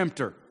of the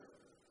tempter.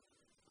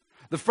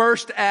 The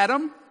first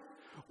Adam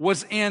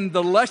was in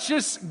the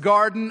luscious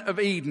Garden of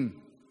Eden,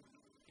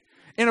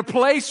 in a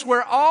place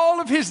where all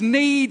of his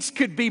needs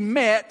could be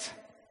met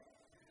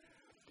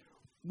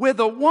with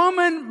a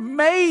woman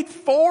made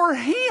for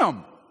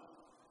him.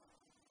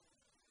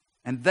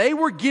 And they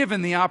were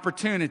given the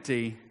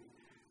opportunity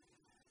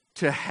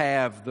to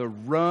have the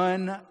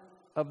run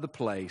of the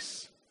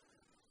place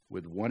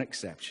with one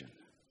exception,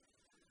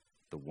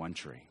 the one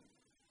tree.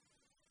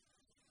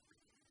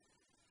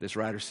 This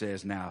writer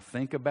says, now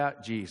think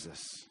about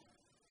Jesus,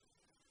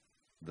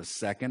 the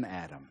second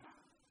Adam,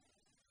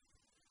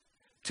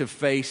 to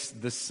face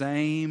the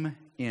same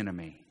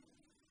enemy,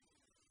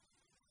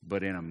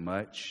 but in a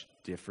much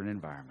different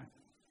environment.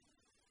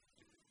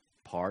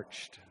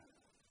 Parched,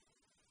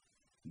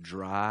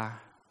 dry,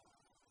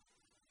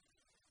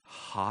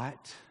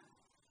 hot,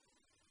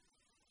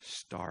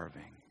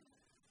 starving.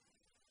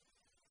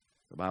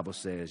 The Bible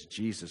says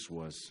Jesus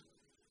was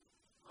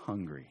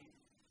hungry.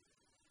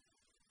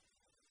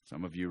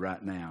 Some of you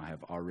right now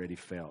have already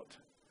felt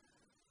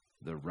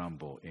the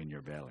rumble in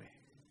your belly.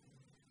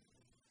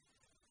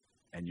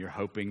 And you're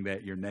hoping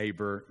that your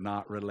neighbor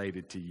not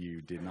related to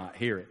you did not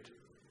hear it.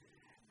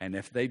 And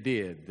if they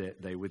did,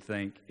 that they would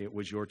think it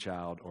was your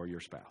child or your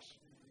spouse.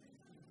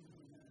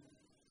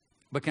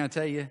 But can I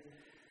tell you,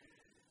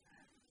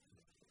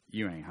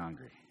 you ain't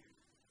hungry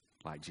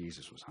like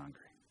Jesus was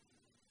hungry.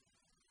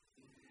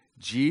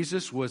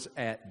 Jesus was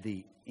at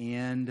the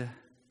end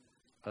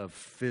of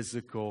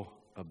physical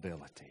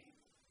ability,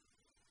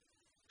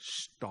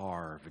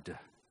 starved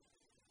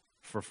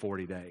for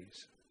 40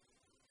 days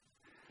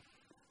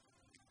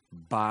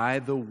by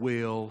the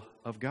will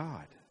of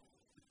God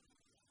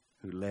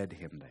who led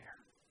him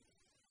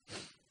there.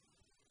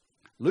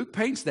 Luke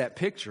paints that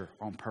picture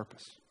on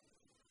purpose.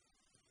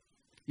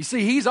 You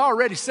see, he's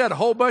already said a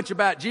whole bunch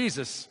about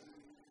Jesus.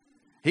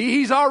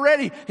 He's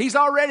already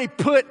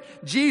put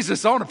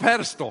Jesus on a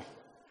pedestal.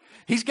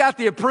 He's got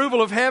the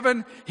approval of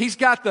heaven. He's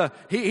got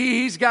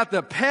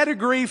the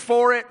pedigree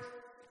for it.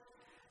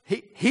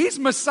 He's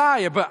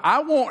Messiah, but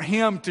I want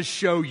him to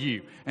show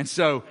you. And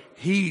so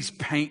he's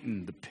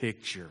painting the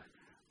picture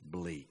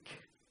bleak.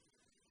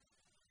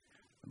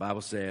 The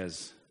Bible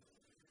says,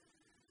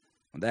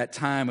 when that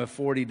time of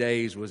 40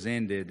 days was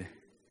ended,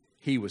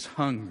 he was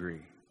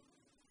hungry.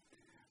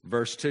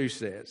 Verse 2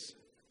 says,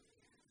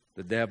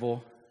 the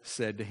devil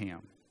said to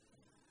him,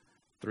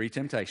 3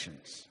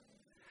 temptations.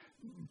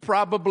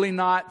 Probably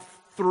not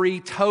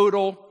 3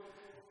 total.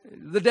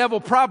 The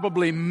devil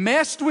probably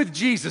messed with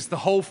Jesus the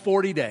whole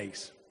 40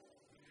 days.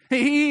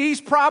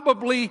 He's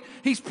probably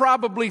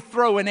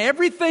throwing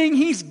everything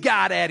he's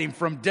got at him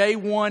from day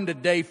 1 to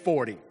day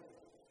 40.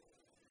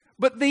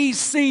 But these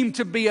seem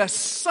to be a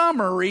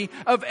summary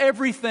of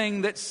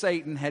everything that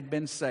Satan had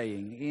been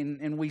saying.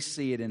 And we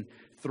see it in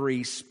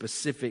 3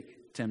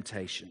 specific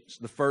temptations.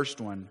 The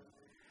first one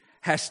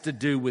has to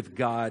do with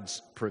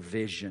God's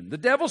provision. The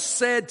devil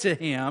said to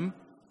him,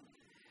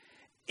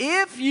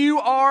 if you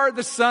are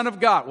the Son of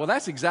God. Well,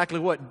 that's exactly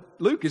what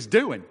Luke is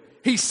doing.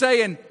 He's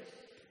saying,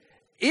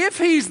 if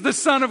he's the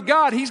Son of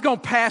God, he's going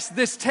to pass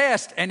this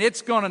test, and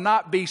it's going to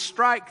not be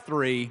strike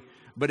three,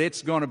 but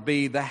it's going to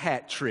be the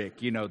hat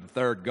trick. You know, the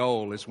third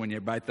goal is when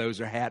everybody throws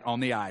their hat on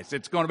the ice.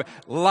 It's going to be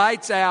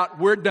lights out,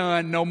 we're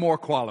done, no more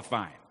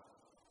qualifying.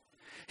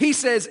 He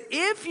says,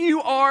 if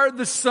you are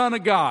the Son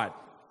of God,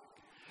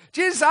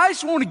 Jesus, I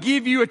just want to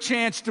give you a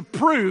chance to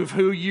prove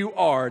who you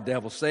are,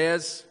 devil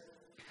says.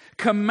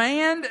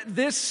 Command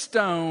this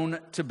stone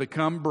to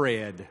become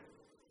bread.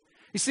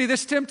 You see,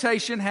 this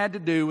temptation had to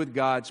do with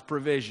God's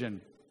provision.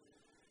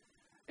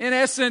 In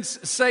essence,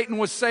 Satan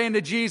was saying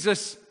to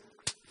Jesus,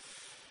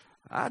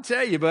 I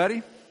tell you,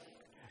 buddy,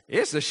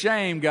 it's a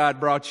shame God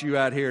brought you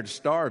out here to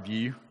starve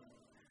you.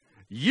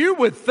 You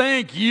would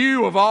think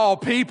you, of all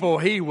people,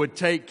 He would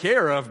take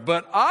care of,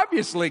 but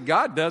obviously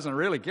God doesn't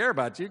really care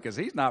about you because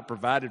He's not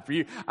provided for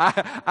you.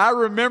 I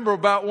remember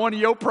about one of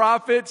your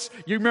prophets.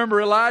 You remember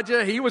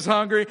Elijah? He was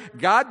hungry.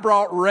 God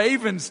brought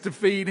ravens to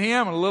feed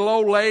him, a little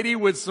old lady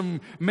with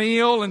some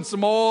meal and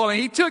some oil, and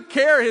He took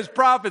care of His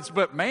prophets.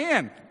 But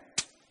man,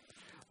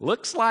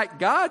 looks like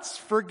God's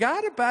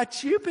forgot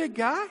about you, big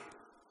guy.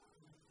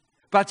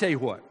 But I tell you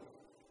what.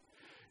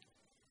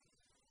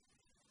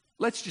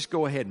 Let's just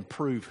go ahead and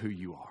prove who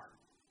you are.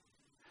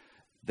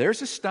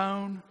 There's a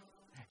stone.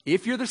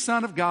 If you're the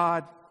Son of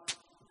God,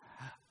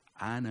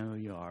 I know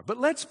you are. But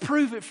let's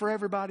prove it for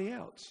everybody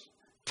else.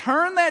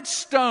 Turn that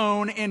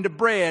stone into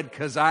bread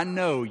because I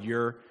know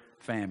you're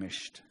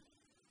famished.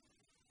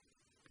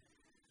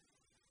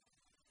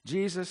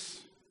 Jesus,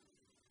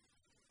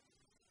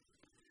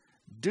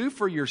 do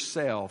for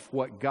yourself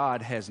what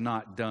God has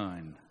not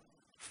done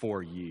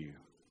for you,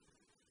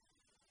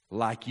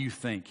 like you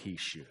think He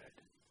should.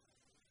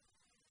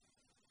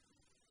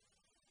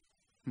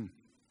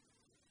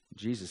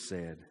 Jesus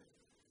said,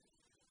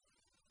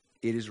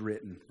 it is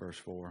written, verse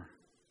 4,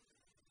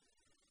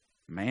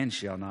 man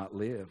shall not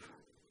live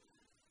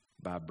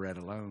by bread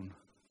alone.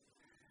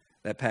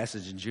 That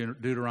passage in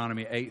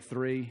Deuteronomy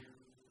 8:3,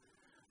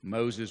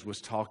 Moses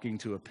was talking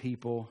to a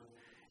people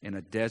in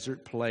a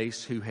desert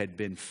place who had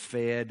been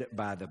fed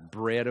by the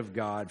bread of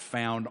God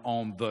found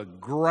on the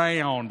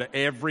ground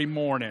every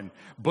morning,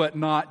 but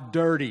not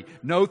dirty.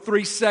 No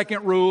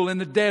 3-second rule in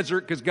the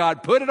desert because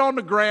God put it on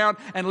the ground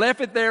and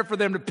left it there for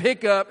them to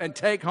pick up and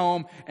take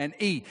home and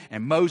eat.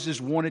 And Moses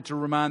wanted to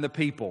remind the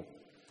people,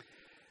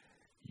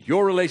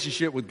 your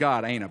relationship with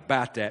God ain't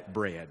about that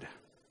bread.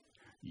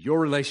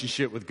 Your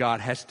relationship with God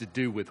has to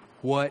do with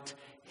what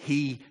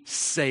He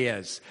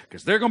says.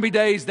 Because there are going to be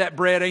days that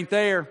bread ain't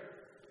there.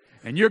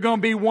 And you're going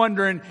to be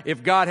wondering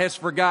if God has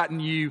forgotten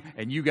you,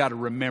 and you got to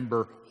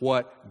remember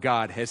what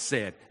God has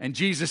said. And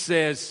Jesus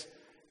says,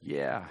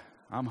 yeah,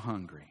 I'm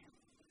hungry.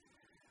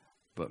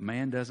 But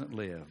man doesn't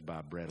live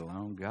by bread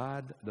alone.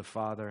 God the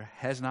Father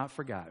has not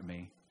forgotten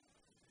me.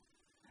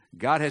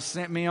 God has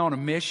sent me on a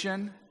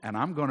mission, and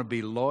I'm going to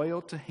be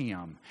loyal to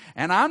Him.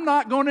 And I'm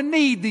not going to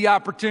need the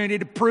opportunity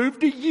to prove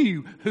to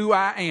you who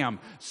I am.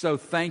 So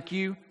thank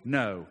you.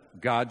 No,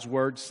 God's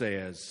Word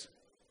says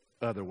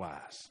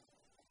otherwise.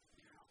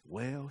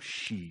 Well,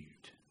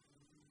 shoot.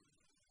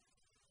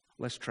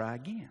 Let's try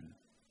again.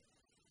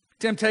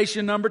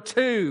 Temptation number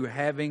 2,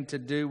 having to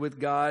do with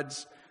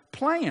God's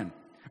plan.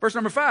 Verse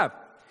number 5.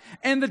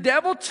 And the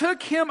devil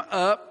took him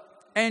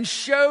up and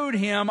showed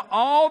him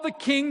all the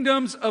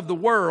kingdoms of the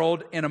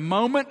world in a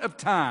moment of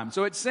time.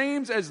 So it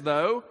seems as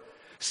though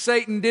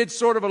Satan did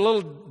sort of a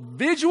little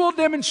visual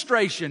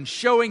demonstration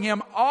showing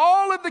him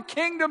all of the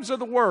kingdoms of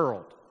the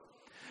world.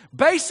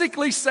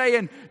 Basically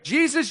saying,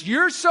 Jesus,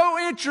 you're so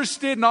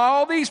interested in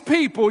all these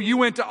people. You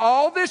went to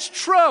all this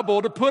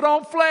trouble to put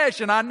on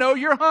flesh. And I know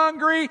you're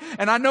hungry.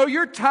 And I know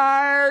you're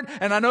tired.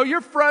 And I know you're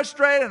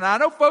frustrated. And I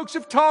know folks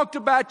have talked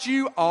about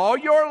you all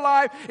your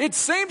life. It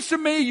seems to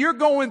me you're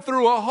going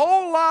through a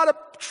whole lot of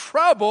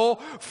trouble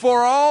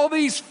for all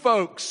these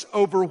folks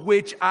over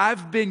which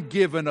I've been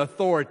given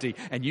authority.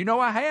 And you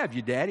know I have.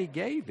 Your daddy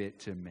gave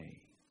it to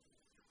me.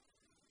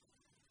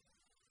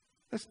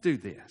 Let's do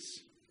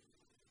this.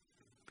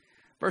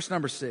 Verse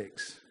number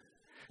 6.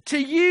 To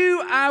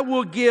you I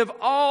will give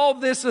all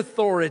this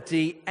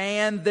authority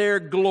and their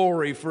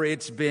glory, for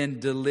it's been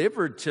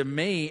delivered to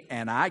me,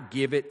 and I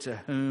give it to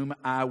whom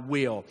I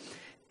will.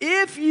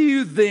 If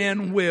you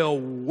then will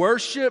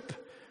worship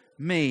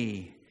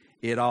me,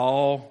 it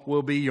all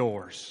will be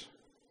yours.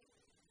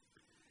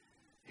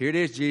 Here it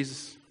is,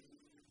 Jesus.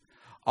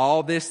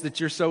 All this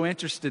that you're so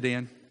interested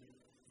in.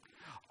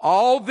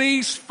 All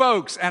these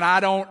folks, and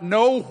I don't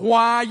know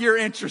why you're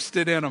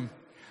interested in them.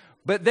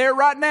 But they're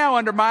right now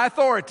under my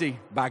authority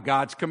by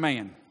God's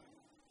command.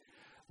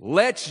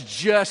 Let's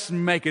just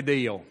make a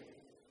deal.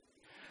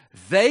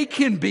 They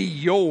can be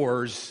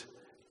yours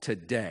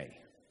today.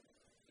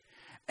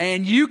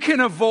 And you can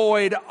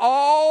avoid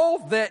all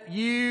that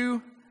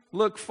you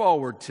look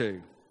forward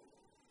to.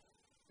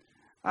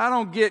 I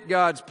don't get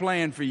God's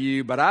plan for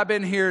you, but I've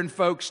been hearing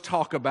folks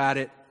talk about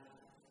it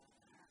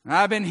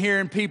I've been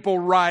hearing people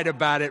write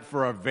about it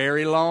for a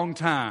very long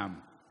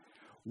time.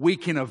 We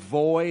can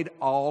avoid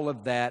all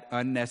of that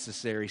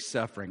unnecessary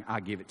suffering.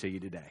 I'll give it to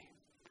you today.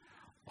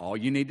 All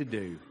you need to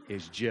do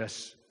is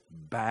just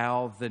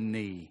bow the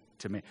knee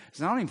to me.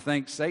 So I don't even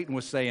think Satan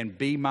was saying,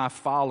 be my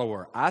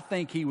follower. I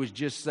think he was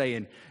just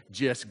saying,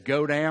 just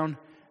go down,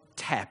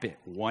 tap it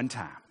one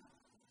time.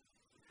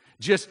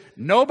 Just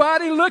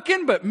nobody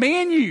looking but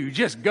me and you.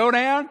 Just go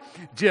down,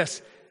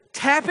 just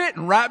tap it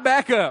and right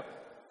back up.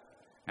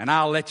 And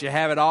I'll let you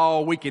have it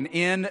all. We can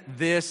end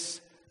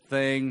this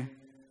thing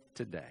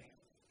today.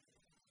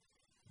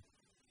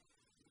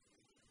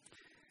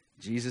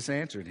 Jesus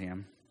answered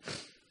him,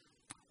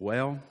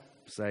 well,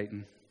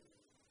 Satan,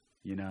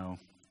 you know,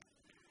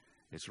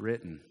 it's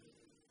written,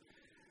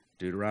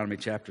 Deuteronomy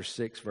chapter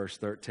 6, verse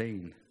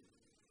 13,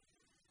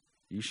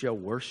 you shall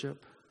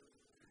worship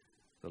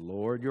the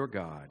Lord your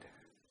God,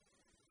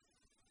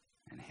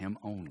 and him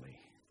only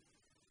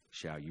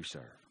shall you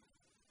serve.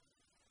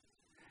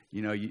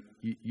 You know,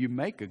 you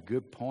make a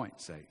good point,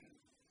 Satan.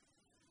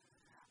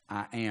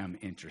 I am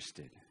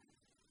interested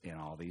in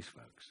all these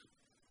folks.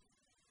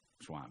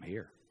 That's why I'm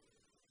here.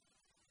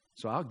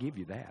 So I'll give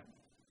you that.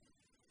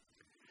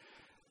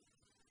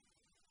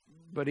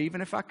 But even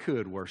if I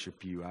could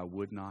worship you, I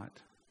would not.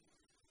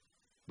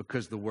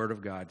 Because the Word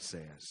of God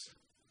says,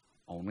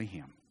 only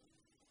him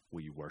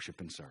will you worship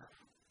and serve.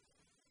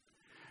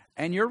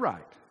 And you're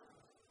right.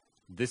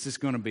 This is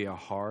going to be a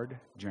hard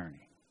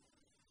journey.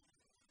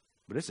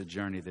 But it's a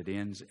journey that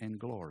ends in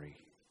glory.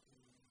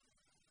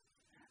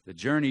 The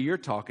journey you're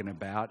talking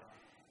about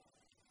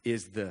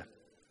is the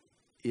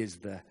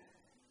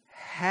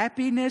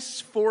happiness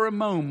for a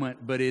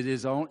moment, but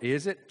is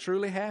it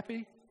truly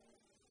happy?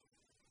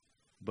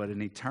 But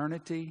an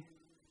eternity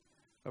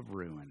of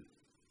ruin.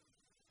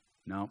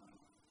 No.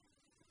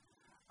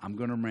 I'm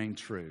going to remain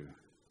true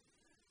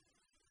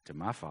to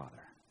my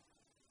Father,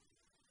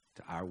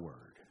 to our Word.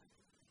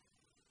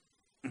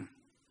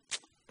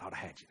 Thought I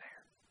had you there.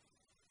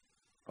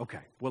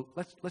 Okay, well,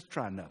 let's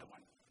try another one.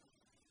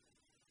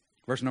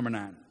 Verse number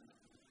 9.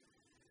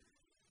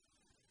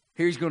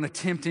 Here he's going to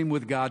tempt him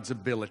with God's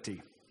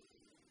ability.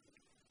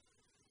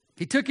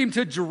 He took him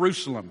to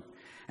Jerusalem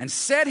and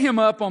set him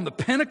up on the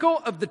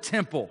pinnacle of the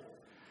temple.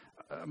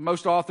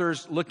 Most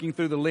authors, looking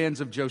through the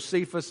lens of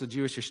Josephus, a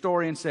Jewish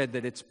historian, said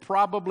that it's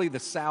probably the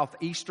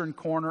southeastern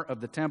corner of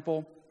the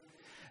temple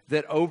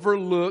that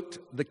overlooked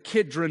the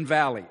Kidron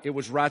Valley. It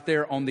was right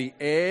there on the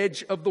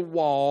edge of the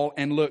wall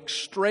and looked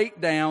straight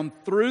down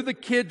through the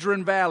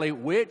Kidron Valley,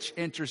 which,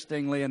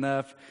 interestingly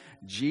enough,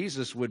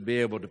 Jesus would be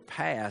able to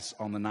pass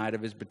on the night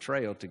of his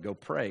betrayal to go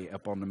pray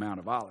up on the Mount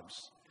of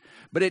Olives.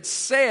 But it's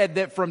said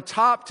that from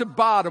top to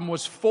bottom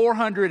was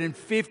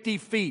 450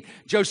 feet.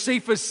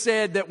 Josephus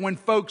said that when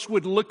folks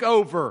would look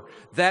over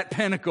that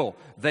pinnacle,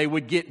 they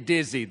would get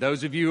dizzy.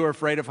 Those of you who are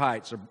afraid of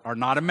heights are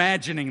not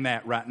imagining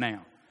that right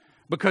now,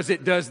 because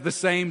it does the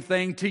same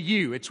thing to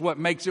you. It's what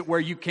makes it where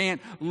you can't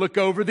look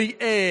over the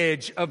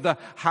edge of the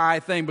high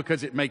thing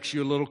because it makes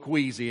you a little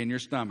queasy in your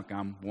stomach.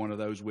 I'm one of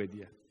those with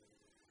you.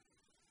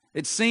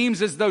 It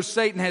seems as though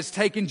Satan has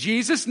taken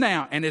Jesus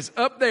now and is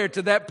up there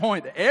to that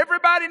point that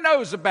everybody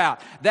knows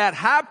about, that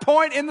high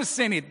point in the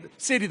city,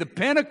 the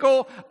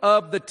pinnacle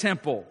of the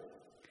temple.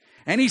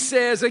 And he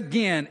says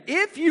again,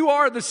 if you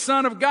are the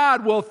Son of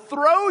God, well,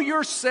 throw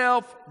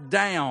yourself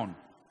down.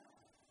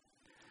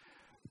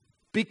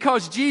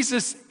 Because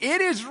Jesus,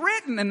 it is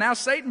written, and now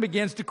Satan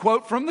begins to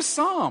quote from the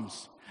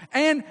Psalms.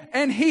 And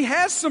he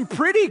has some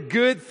pretty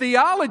good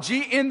theology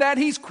in that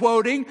he's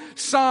quoting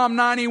Psalm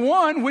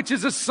 91, which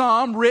is a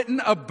psalm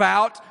written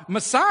about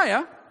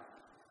Messiah.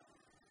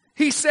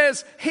 He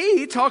says,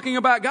 he, talking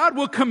about God,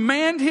 will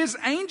command his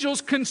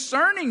angels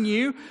concerning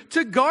you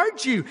to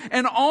guard you.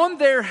 And on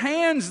their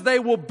hands they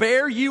will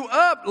bear you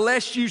up,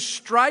 lest you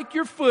strike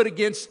your foot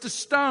against a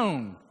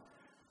stone.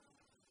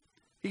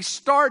 He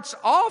starts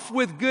off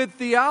with good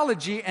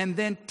theology and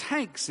then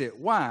tanks it.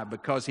 Why?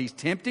 Because he's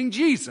tempting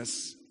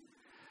Jesus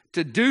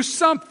to do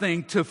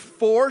something to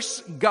force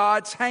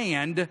God's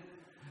hand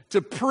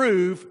to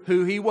prove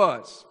who he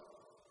was.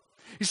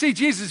 You see,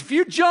 Jesus, if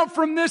you jump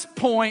from this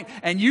point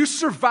and you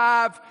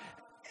survive,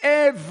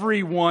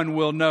 everyone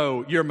will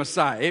know you're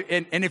Messiah.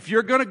 And if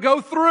you're going to go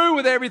through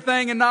with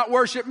everything and not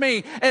worship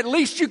me, at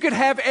least you could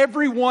have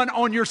everyone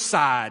on your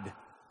side.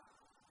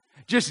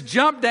 Just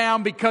jump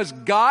down, because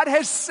God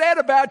has said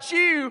about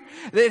you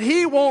that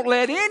he won't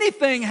let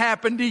anything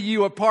happen to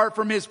you apart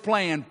from his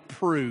plan.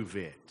 Prove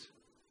it.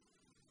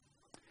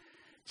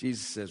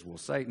 Jesus says, well,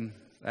 Satan,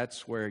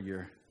 that's where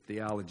your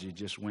theology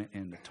just went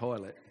in the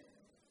toilet.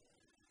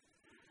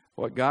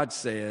 What God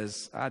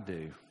says, I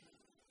do.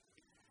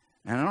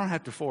 And I don't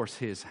have to force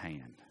his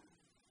hand.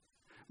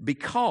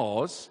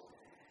 Because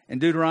in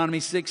Deuteronomy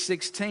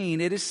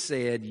 6:16, it is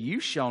said, you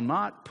shall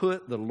not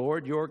put the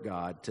Lord your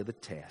God to the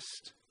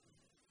test.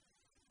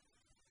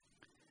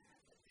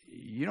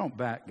 You don't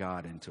back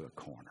God into a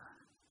corner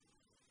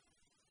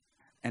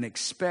and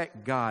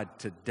expect God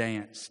to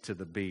dance to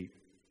the beat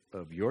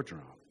of your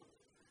drum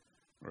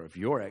or of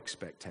your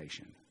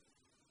expectation.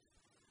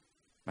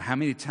 But how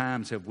many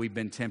times have we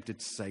been tempted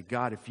to say,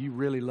 God, if you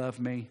really love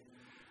me,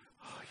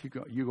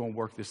 you're going to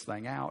work this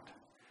thing out.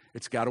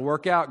 It's got to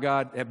work out,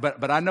 God.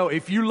 But I know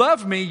if you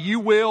love me, you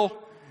will.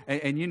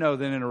 And you know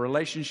that in a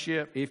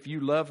relationship, if you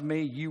love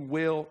me, you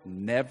will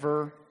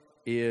never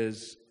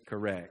is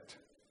correct.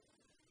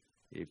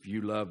 If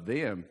you love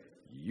them,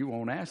 you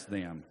won't ask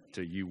them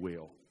till you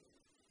will.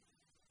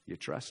 You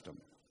trust them.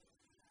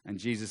 And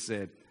Jesus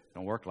said,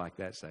 don't work like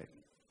that, Satan.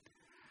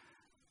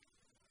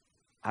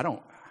 I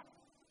don't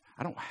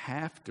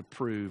have to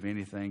prove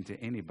anything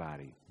to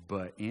anybody,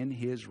 but in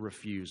his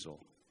refusal,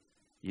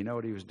 you know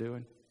what he was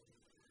doing?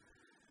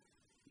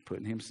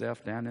 Putting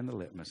himself down in the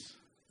litmus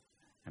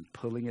and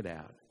pulling it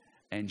out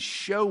and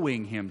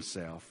showing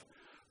himself,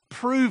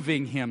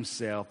 proving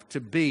himself to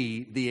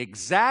be the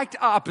exact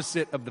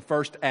opposite of the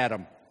first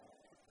Adam.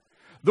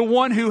 The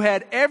one who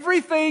had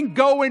everything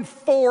going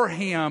for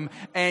him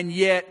and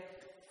yet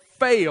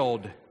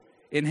failed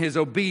in his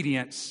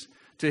obedience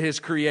to his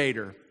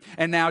Creator.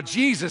 And now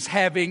Jesus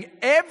having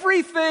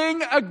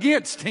everything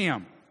against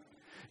him.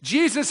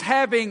 Jesus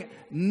having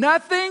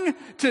nothing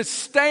to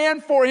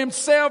stand for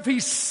himself. He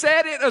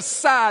set it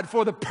aside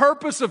for the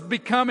purpose of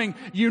becoming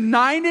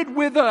united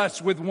with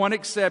us, with one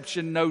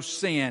exception, no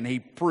sin. He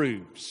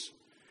proves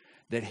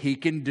that he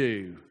can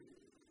do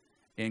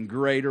in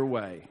greater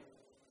way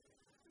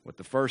what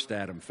the first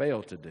Adam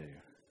failed to do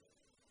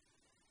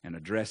in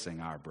addressing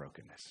our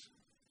brokenness.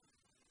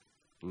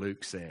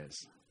 Luke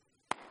says,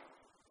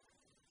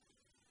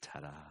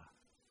 ta-da.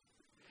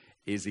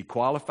 Is he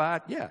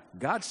qualified? Yeah,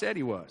 God said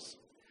he was.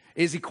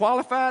 Is he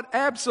qualified?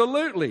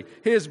 Absolutely.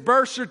 His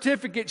birth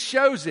certificate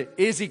shows it.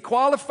 Is he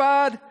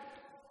qualified?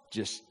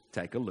 Just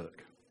take a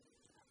look.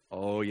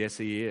 Oh, yes,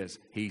 he is.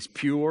 He's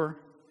pure.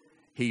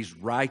 He's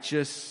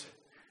righteous.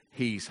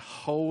 He's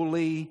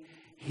holy.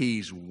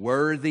 He's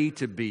worthy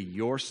to be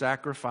your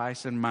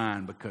sacrifice and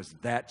mine, because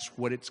that's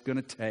what it's going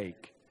to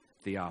take,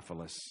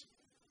 Theophilus,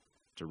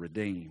 to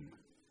redeem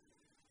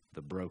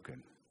the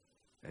broken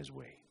as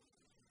we.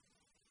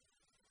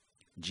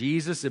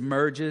 Jesus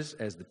emerges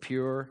as the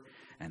pure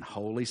and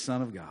holy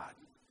Son of God,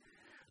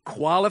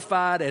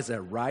 qualified as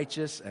a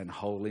righteous and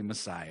holy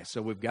Messiah.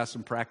 So we've got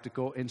some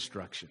practical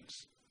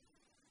instructions.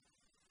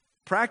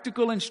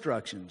 Practical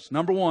instructions.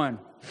 Number one,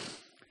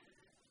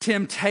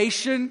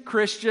 temptation,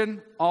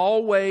 Christian,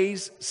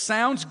 always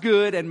sounds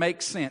good and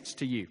makes sense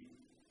to you.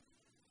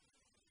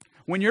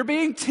 When you're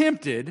being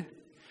tempted,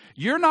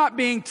 you're not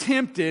being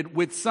tempted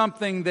with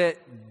something that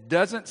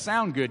doesn't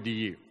sound good to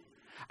you.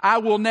 I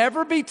will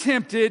never be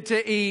tempted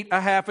to eat a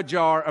half a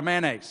jar of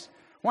mayonnaise.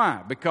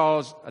 Why?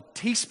 Because a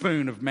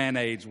teaspoon of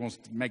mayonnaise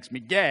makes me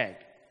gag.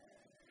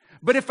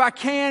 But if I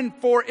can,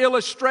 for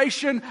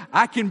illustration,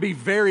 I can be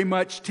very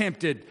much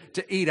tempted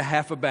to eat a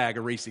half a bag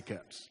of Reese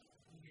Cups.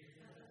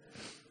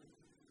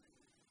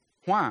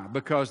 Why?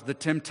 Because the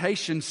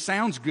temptation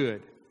sounds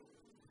good.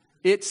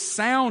 It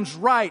sounds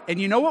right.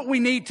 And you know what we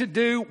need to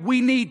do?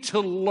 We need to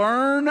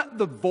learn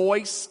the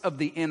voice of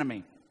the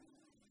enemy.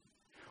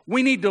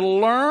 We need to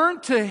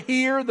learn to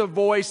hear the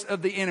voice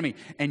of the enemy.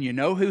 And you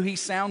know who he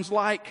sounds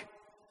like?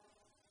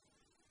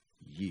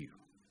 You.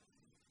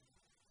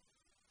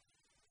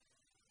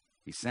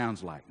 He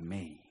sounds like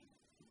me.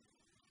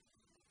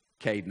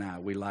 Cade and I,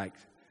 we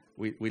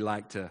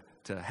like to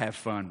have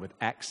fun with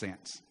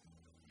accents.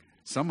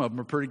 Some of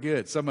them are pretty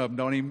good. Some of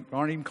them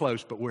aren't even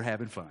close, but we're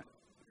having fun.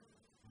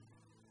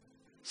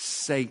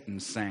 Satan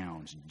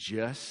sounds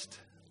just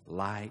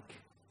like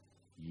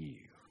you.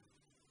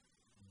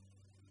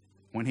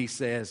 When he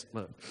says,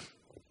 look,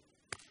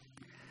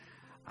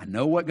 I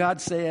know what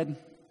God said,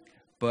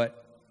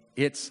 but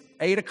it's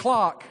 8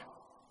 o'clock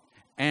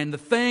and the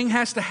thing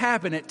has to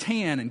happen at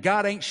 10 and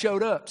God ain't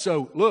showed up.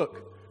 So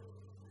look,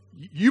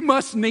 you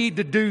must need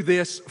to do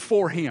this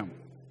for him.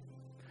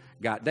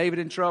 Got David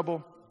in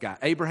trouble, got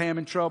Abraham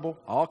in trouble,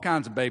 all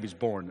kinds of babies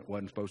born that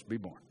wasn't supposed to be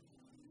born.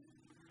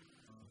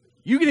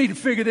 You need to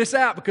figure this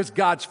out because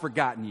God's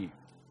forgotten you.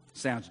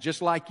 Sounds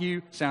just like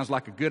you, sounds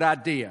like a good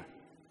idea.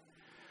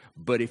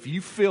 But if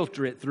you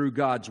filter it through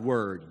God's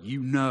word,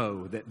 you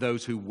know that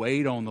those who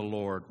wait on the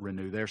Lord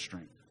renew their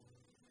strength.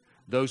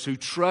 Those who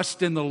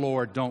trust in the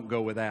Lord don't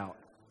go without.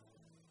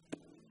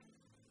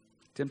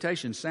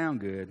 Temptations sound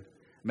good.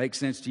 Makes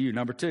sense to you.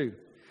 Number two,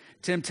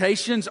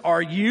 temptations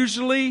are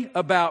usually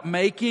about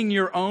making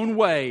your own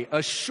way,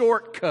 a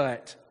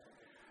shortcut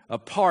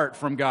apart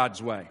from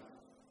God's way.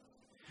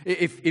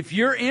 If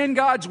you're in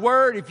God's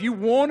Word, if you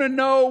want to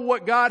know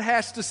what God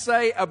has to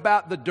say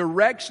about the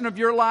direction of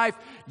your life,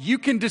 you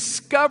can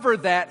discover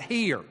that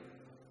here.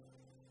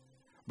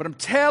 But I'm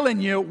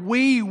telling you,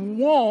 we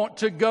want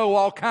to go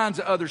all kinds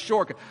of other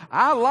shortcuts.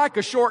 I like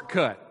a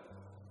shortcut.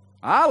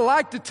 I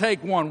like to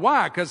take one.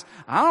 Why? Because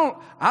I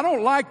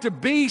don't like to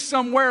be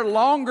somewhere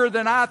longer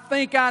than I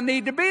think I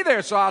need to be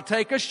there. So I'll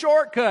take a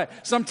shortcut.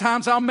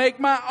 Sometimes I'll make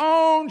my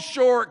own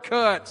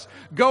shortcuts.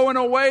 Go in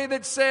a way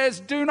that says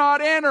do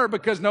not enter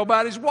because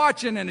nobody's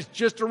watching and it's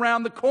just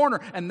around the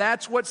corner. And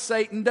that's what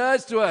Satan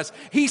does to us.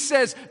 He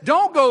says,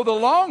 don't go the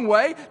long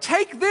way.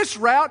 Take this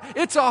route.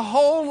 It's a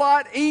whole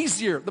lot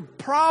easier. The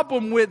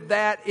problem with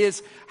that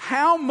is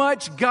how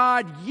much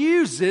God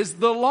uses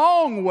the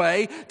long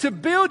way to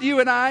build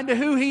you and I into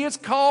who He has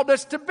called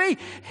us to be.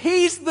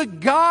 He's the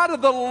God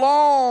of the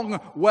long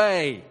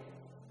way.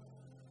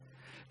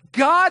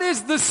 God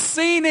is the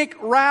scenic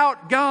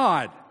route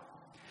God.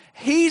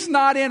 He's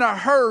not in a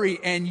hurry,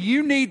 and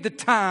you need the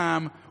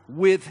time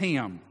with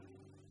Him.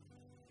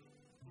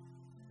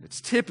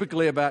 It's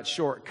typically about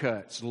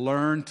shortcuts.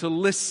 Learn to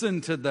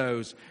listen to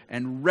those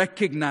and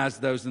recognize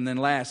those. And then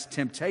last,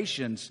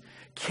 temptations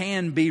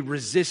can be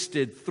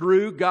resisted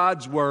through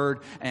God's Word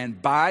and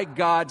by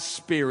God's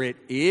Spirit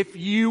if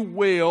you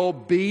will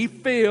be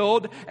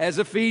filled, as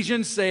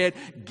Ephesians said,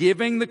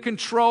 giving the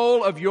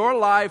control of your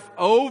life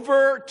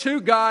over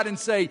to God and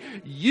say,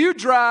 you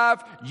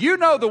drive, you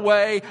know the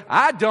way,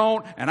 I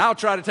don't, and I'll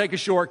try to take a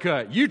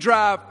shortcut. You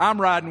drive, I'm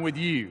riding with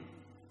you.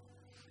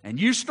 And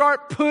you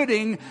start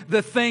putting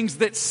the things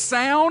that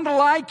sound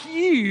like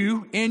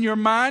you in your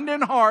mind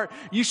and heart,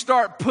 you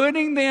start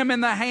putting them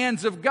in the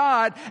hands of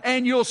God,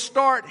 and you'll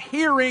start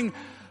hearing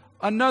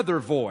another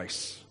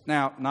voice.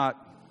 Now,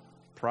 not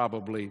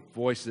probably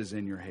voices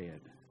in your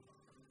head,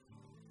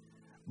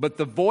 but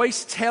the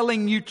voice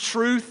telling you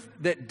truth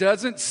that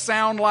doesn't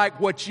sound like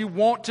what you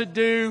want to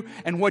do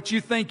and what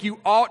you think you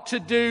ought to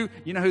do.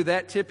 You know who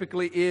that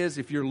typically is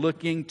if you're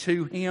looking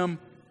to Him?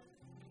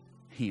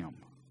 Him.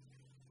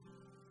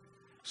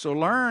 So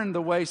learn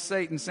the way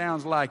Satan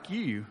sounds like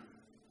you.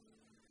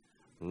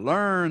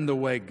 Learn the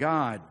way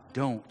God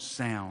don't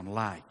sound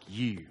like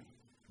you,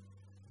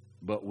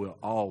 but will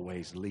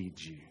always lead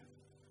you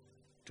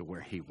to where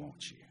He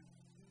wants you.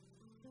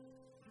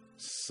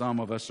 Some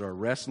of us are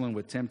wrestling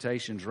with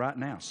temptations right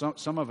now.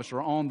 Some of us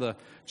are on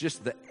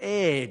just the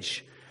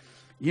edge.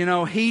 You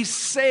know, He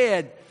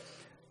said,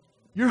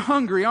 you're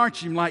hungry,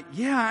 aren't you? I'm like,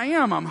 yeah, I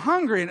am. I'm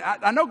hungry. And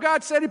I know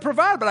God said He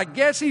provided, but I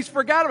guess He's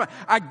forgot about it.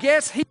 I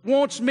guess He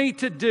wants me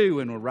to do.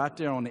 And we're right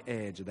there on the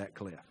edge of that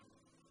cliff.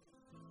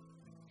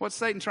 What's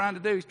Satan trying to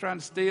do? He's trying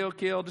to steal,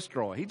 kill,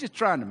 destroy. He's just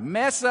trying to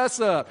mess us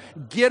up,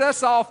 get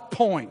us off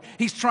point.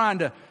 He's trying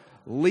to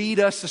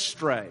lead us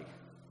astray.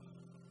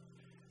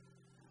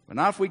 But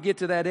not if we get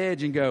to that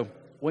edge and go,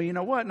 well, you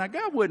know what? Now,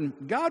 God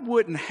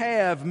wouldn't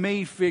have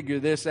me figure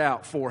this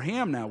out for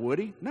Him now, would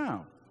He?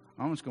 No.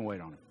 I'm just going to wait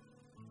on it.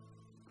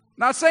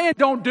 Not saying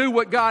don't do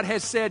what God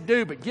has said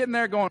do, but getting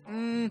there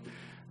going,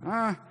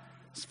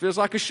 this feels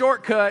like a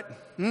shortcut.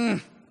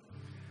 I'm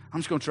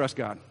just going to trust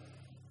God.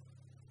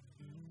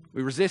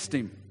 We resist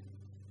Him.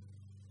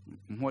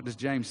 And what does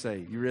James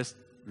say? You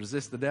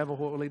resist the devil,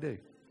 what will he do?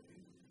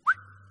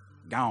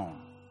 Gone.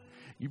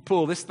 You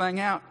pull this thing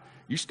out,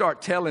 you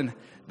start telling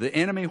the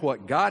enemy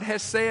what God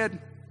has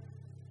said,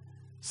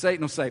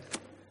 Satan will say,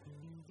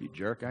 you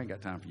jerk, I ain't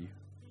got time for you.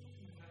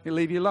 He'll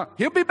leave you alone.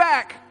 He'll be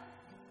back.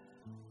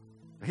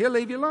 He'll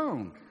leave you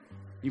alone.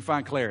 You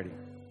find clarity.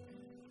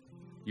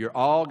 You're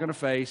all going to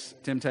face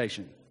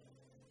temptation.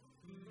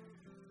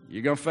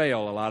 You're going to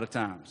fail a lot of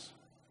times.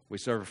 We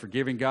serve a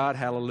forgiving God.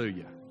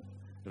 Hallelujah.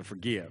 It'll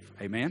forgive.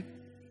 Amen?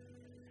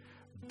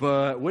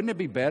 But wouldn't it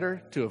be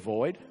better to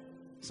avoid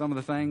some of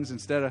the things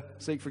instead of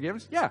seek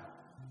forgiveness? Yeah.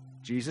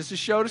 Jesus has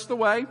showed us the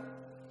way.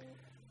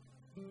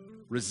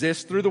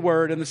 Resist through the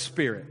Word and the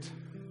Spirit.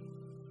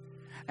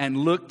 And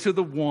look to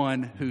the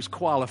one who's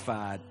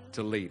qualified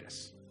to lead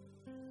us.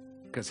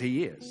 Because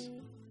He is.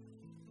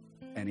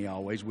 And He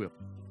always will.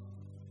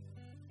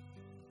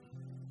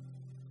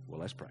 Well,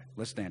 let's pray.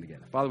 Let's stand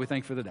together. Father, we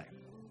thank you for the day.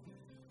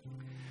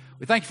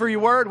 We thank you for your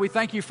word. We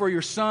thank you for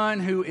your Son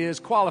who is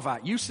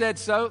qualified. You said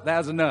so.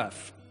 That's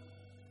enough.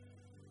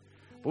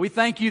 But we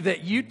thank you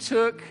that you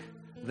took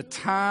the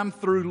time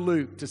through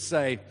Luke to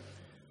say,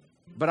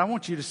 but I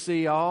want you to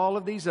see all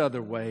of these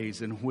other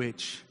ways in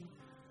which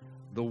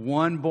the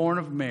one born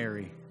of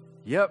Mary,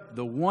 yep,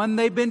 the one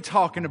they've been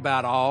talking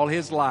about all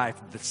his life,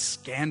 the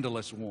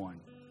scandalous one.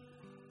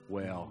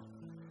 Well,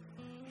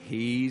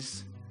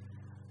 He's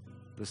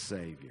the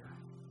Savior.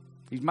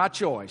 He's my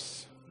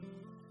choice.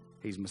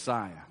 He's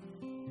Messiah.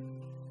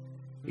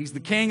 He's the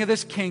King of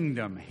this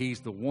kingdom. He's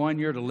the one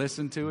you're to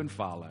listen to and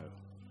follow.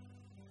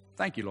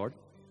 Thank you, Lord.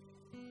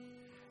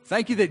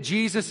 Thank you that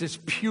Jesus is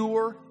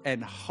pure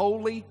and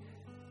holy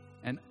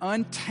and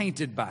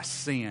untainted by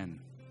sin.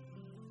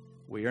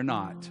 We are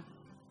not.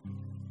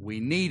 We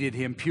needed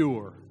Him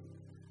pure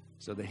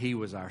so that He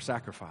was our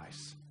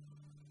sacrifice.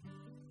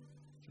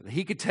 So that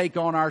He could take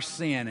on our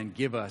sin and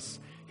give us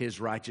His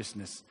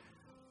righteousness.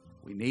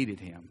 We needed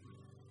Him.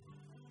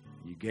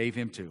 You gave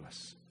Him to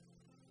us.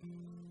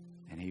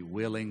 And He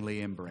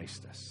willingly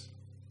embraced us.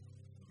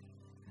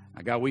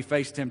 Now, God, we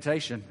face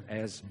temptation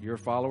as your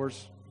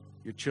followers,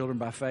 your children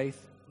by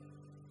faith.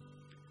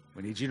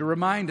 We need you to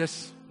remind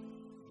us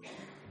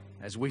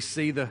as we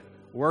see the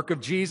work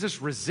of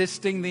Jesus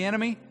resisting the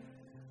enemy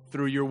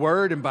through your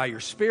word and by your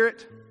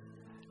Spirit.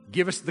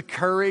 Give us the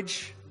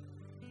courage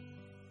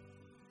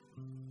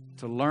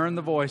to learn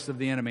the voice of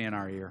the enemy in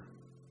our ear.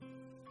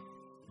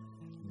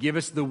 Give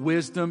us the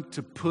wisdom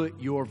to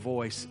put your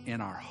voice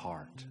in our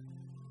heart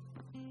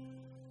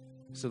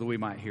so that we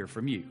might hear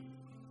from you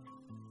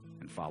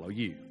and follow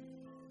you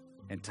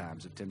in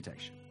times of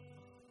temptation.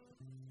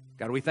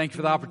 God, we thank you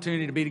for the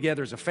opportunity to be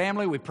together as a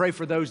family. We pray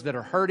for those that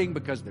are hurting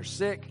because they're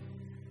sick.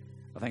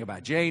 I think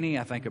about Janie.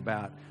 I think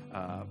about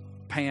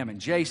Pam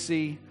and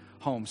JC,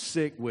 home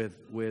sick with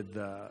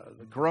the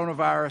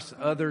coronavirus.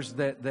 Others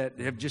that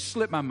have just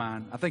slipped my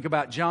mind. I think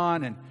about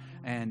John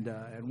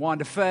and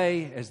Wanda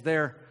Faye as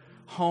they're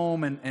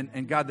home,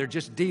 and God, they're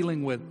just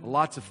dealing with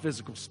lots of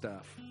physical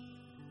stuff.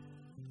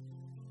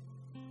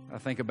 I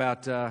think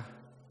about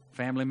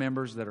family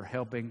members that are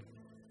helping,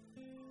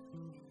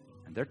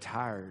 and they're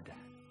tired.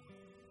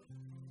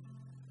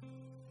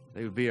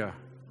 They would be a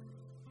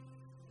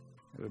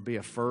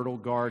fertile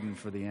garden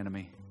for the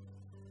enemy.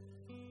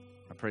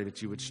 I pray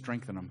that you would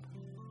strengthen them,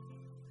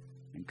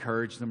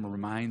 encourage them,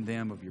 remind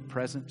them of your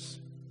presence.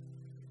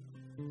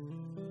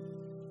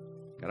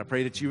 God, I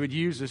pray that you would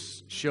use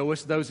us, show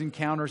us those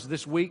encounters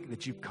this week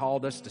that you've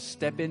called us to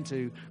step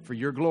into for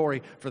your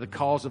glory, for the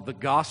cause of the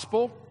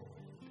gospel,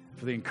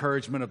 for the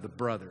encouragement of the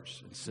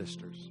brothers and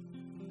sisters.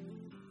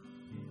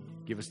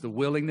 Give us the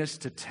willingness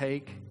to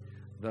take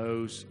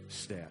those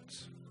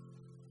steps.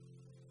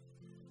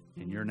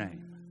 In your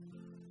name,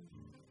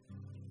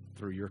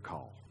 through your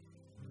call.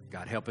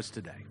 God, help us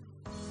today.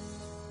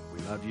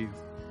 We love you.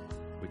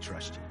 We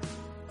trust you.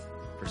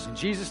 For in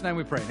Jesus' name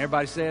we pray. And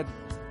everybody said,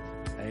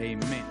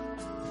 amen.